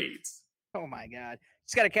summer trades. Oh, my God.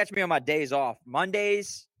 Just got to catch me on my days off.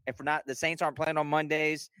 Mondays, if we're not, the Saints aren't playing on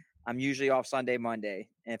Mondays, I'm usually off Sunday, Monday.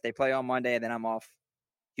 And if they play on Monday, then I'm off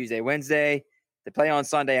Tuesday, Wednesday. If they play on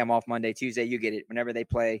Sunday, I'm off Monday, Tuesday. You get it. Whenever they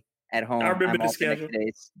play at home, I remember I'm the schedule.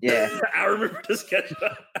 Yeah. I remember the schedule.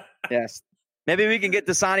 Yes. Maybe we can get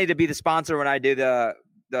Dasani to be the sponsor when I do the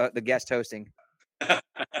guest hosting.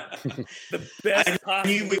 The best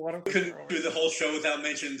possible. We couldn't do the whole show without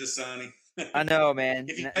mentioning Dasani. I know, man.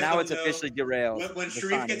 Now it's officially derailed. When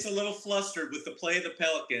Sharief gets a little flustered with the play of the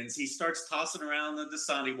Pelicans, he starts tossing around the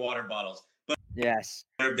Dasani water bottles. But yes.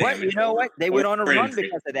 But you know what? They went on a run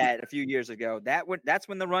because of that a few years ago. That's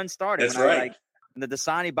when the run started. That's right. When the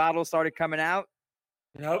Dasani bottles started coming out.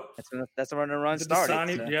 Yep. That's when the run started.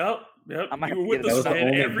 Dasani, so. Yep. You were with that was the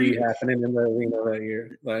only every happening in the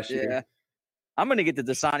arena last year. I'm going to get the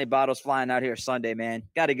Dasani bottles flying out here Sunday, man.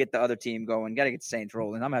 Got to get the other team going. Got to get the Saints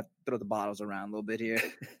rolling. I'm going to have to throw the bottles around a little bit here.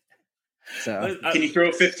 So, can you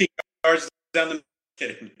throw 15 yards down the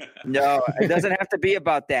kidding? No, it doesn't have to be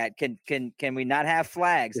about that. Can we not have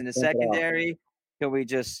flags in the secondary? Can we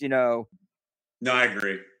just, No, I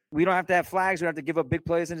agree. We don't have to have flags. We don't have to give up big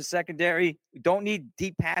plays in the secondary. We don't need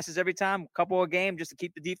deep passes every time. A couple a game just to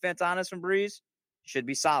keep the defense honest from Breeze. Should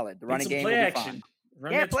be solid. The running game will be fine.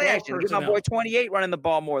 Play action. Give my boy 28 running the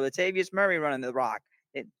ball more. Latavius Murray running the rock.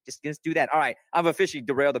 Just do that. All right. I've officially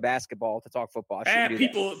derailed the basketball to talk football.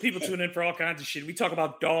 People tune in for all kinds of shit. We talk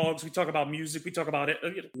about dogs. We talk about music. We talk about it.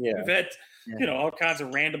 We've had all kinds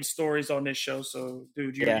of random stories on this show. So,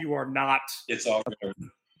 dude, you are not. It's all good.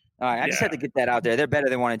 All right, I just had to get that out there. They're better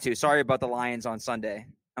than 1-2. Sorry about the Lions on Sunday.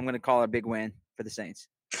 I'm going to call it a big win for the Saints.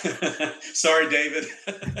 Sorry, David.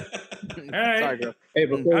 All right. Sorry, bro. Hey,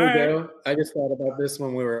 before we go, I just thought about this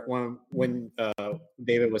when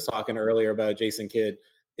David was talking earlier about Jason Kidd.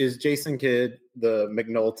 Is Jason Kidd the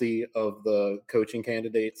McNulty of the coaching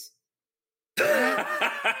candidates?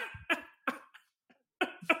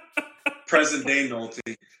 Present day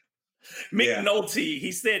Nolte. McNulty.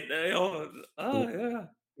 He said, yeah.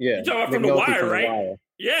 Yeah, You're talking about from The Wire, right?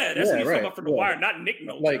 Yeah, that's what he's talking about from The Wire, not Nick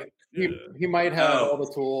Nolte. Like, he might have all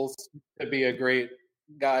the tools to be a great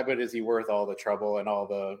guy, but is he worth all the trouble and all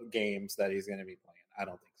the games that he's going to be playing? I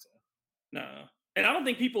don't think so. No. And I don't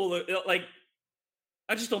think people,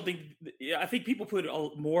 I just don't think, I think people put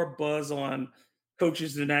more buzz on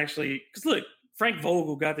coaches than actually, because look, Frank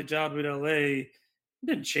Vogel got the job in LA. It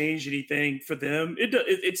didn't change anything for them.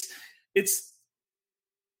 It's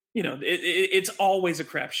always a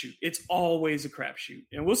crapshoot. It's always a crapshoot.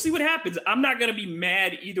 And we'll see what happens. I'm not going to be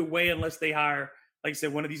mad either way unless they hire, like I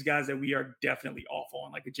said, one of these guys that we are definitely off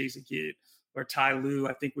on, like a Jason Kidd or Ty Lue,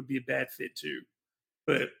 I think would be a bad fit too.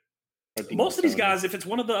 But most of these guys, if it's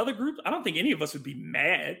one of the other groups, I don't think any of us would be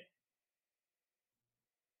mad.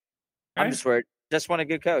 I'm just worried. Just want a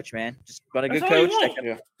good coach, man. Just want a good coach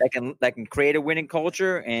that can create a winning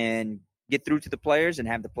culture and get through to the players and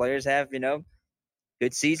have the players have,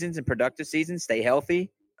 good seasons and productive seasons, stay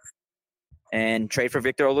healthy, and trade for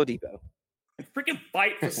Victor Oladipo. Freaking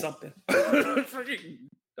fight for something.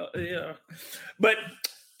 Yeah. But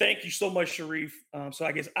thank you so much, Sharief. So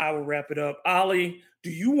I guess I will wrap it up. Ali, do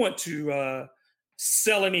you want to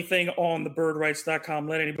sell anything on thebirdrights.com?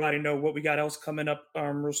 Let anybody know what we got else coming up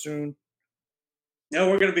real soon? No,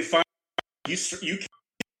 we're going to be fine. You free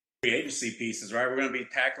agency pieces, right? We're going to be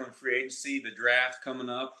tackling free agency, the draft coming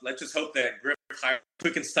up. Let's just hope that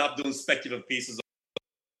we can stop doing speculative pieces.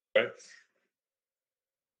 Right?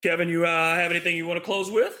 Kevin, you have anything you want to close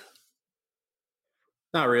with?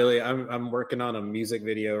 Not really. I'm working on a music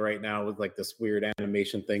video right now with like this weird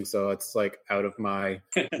animation thing, so it's like out of my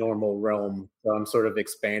normal realm. So I'm sort of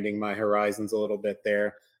expanding my horizons a little bit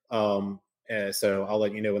there. So I'll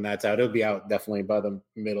let you know when that's out. It'll be out definitely by the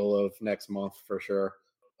middle of next month for sure.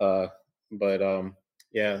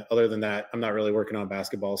 Yeah, other than that, I'm not really working on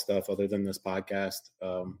basketball stuff other than this podcast.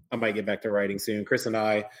 I might get back to writing soon. Chris and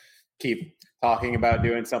I keep talking about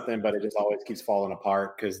doing something, but it just always keeps falling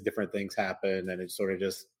apart because different things happen and it sort of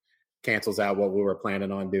just cancels out what we were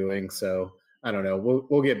planning on doing. So I don't know.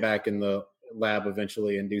 We'll get back in the lab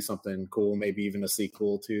eventually and do something cool, maybe even a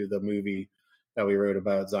sequel to the movie that we wrote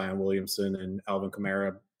about Zion Williamson and Alvin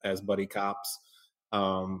Kamara as buddy cops.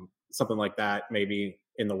 Something like that, maybe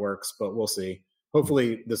in the works, but we'll see.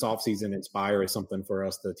 Hopefully this offseason inspires something for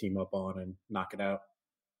us to team up on and knock it out.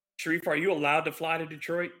 Sharief, are you allowed to fly to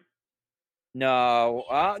Detroit?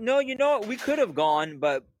 No, no. You know what? We could have gone,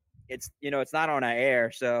 but it's not on our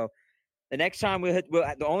air. So the next time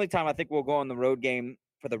the only time I think we'll go on the road game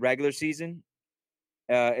for the regular season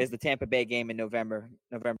is the Tampa Bay game in November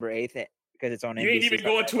 8th, because it's on NBC. You ain't even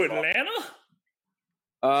going to Atlanta?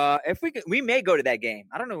 If we may go to that game.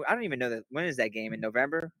 I don't know. I don't even know that. When is that game? In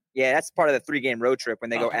November? Yeah, that's part of the 3-game road trip when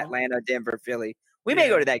they go Atlanta, Denver, Philly. We may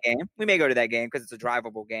go to that game. We may go to that game because it's a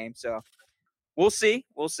drivable game. So we'll see.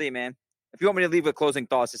 We'll see, man. If you want me to leave with closing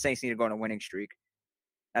thoughts, the Saints need to go on a winning streak.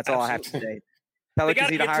 That's all I have to say.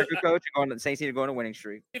 Pelicans need to hire a new coach. The Saints need to go on a winning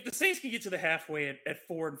streak. If the Saints can get to the halfway at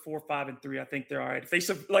 4-4, 5-3, I think they're all right. If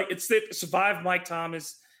they survive Mike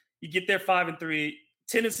Thomas, you get there 5-3,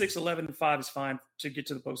 10-6, 11-5 is fine to get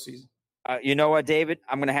to the postseason. You know what, David?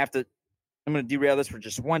 I'm gonna derail this for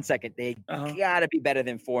just 1 second. They gotta be better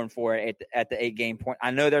than 4-4 at the 8-game point.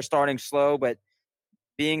 I know they're starting slow, but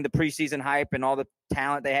being the preseason hype and all the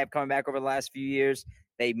talent they have coming back over the last few years,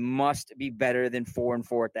 they must be better than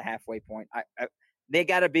 4-4 at the halfway point. They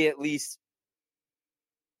got to be at least.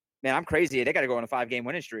 Man, I'm crazy. They got to go on a 5-game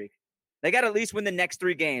winning streak. They got to at least win the next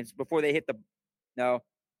 3 games before they hit the. No,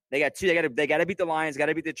 they got 2. They got to beat the Lions. Got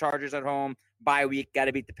to beat the Chargers at home. Bye week. Got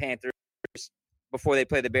to beat the Panthers before they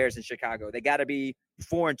play the Bears in Chicago. They got to be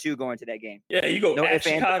 4-2 going to that game. Yeah, you go at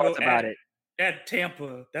Chicago about it. At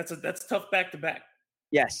Tampa. That's tough back to back.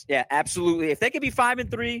 Yes, yeah, absolutely. If they could be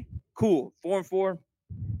 5-3, cool. 4-4.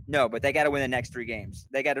 No, but they got to win the next 3 games.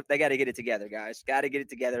 They got to get it together, guys. Got to get it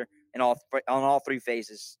together on all 3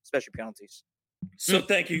 phases, especially penalties. So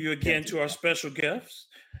thank you again to our special guests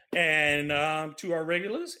and to our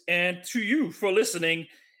regulars and to you for listening.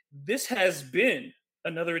 This has been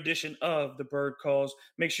another edition of The Bird Calls.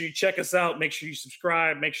 Make sure you check us out. Make sure you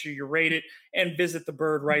subscribe. Make sure you rate it. And visit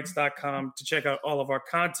thebirdrights.com to check out all of our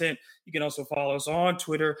content. You can also follow us on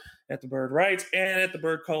Twitter at The Bird Rights and at The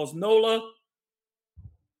Bird Calls NOLA.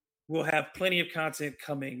 We'll have plenty of content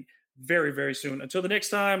coming very, very soon. Until the next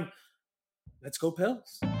time, let's go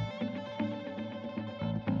Pels.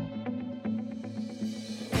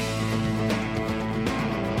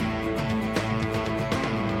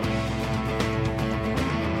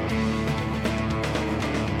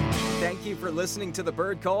 Thank you for listening to The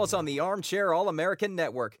Bird Calls on the Armchair All-American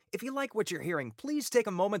Network. If you like what you're hearing, please take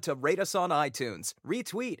a moment to rate us on iTunes,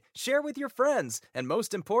 retweet, share with your friends, and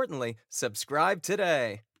most importantly, subscribe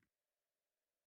today.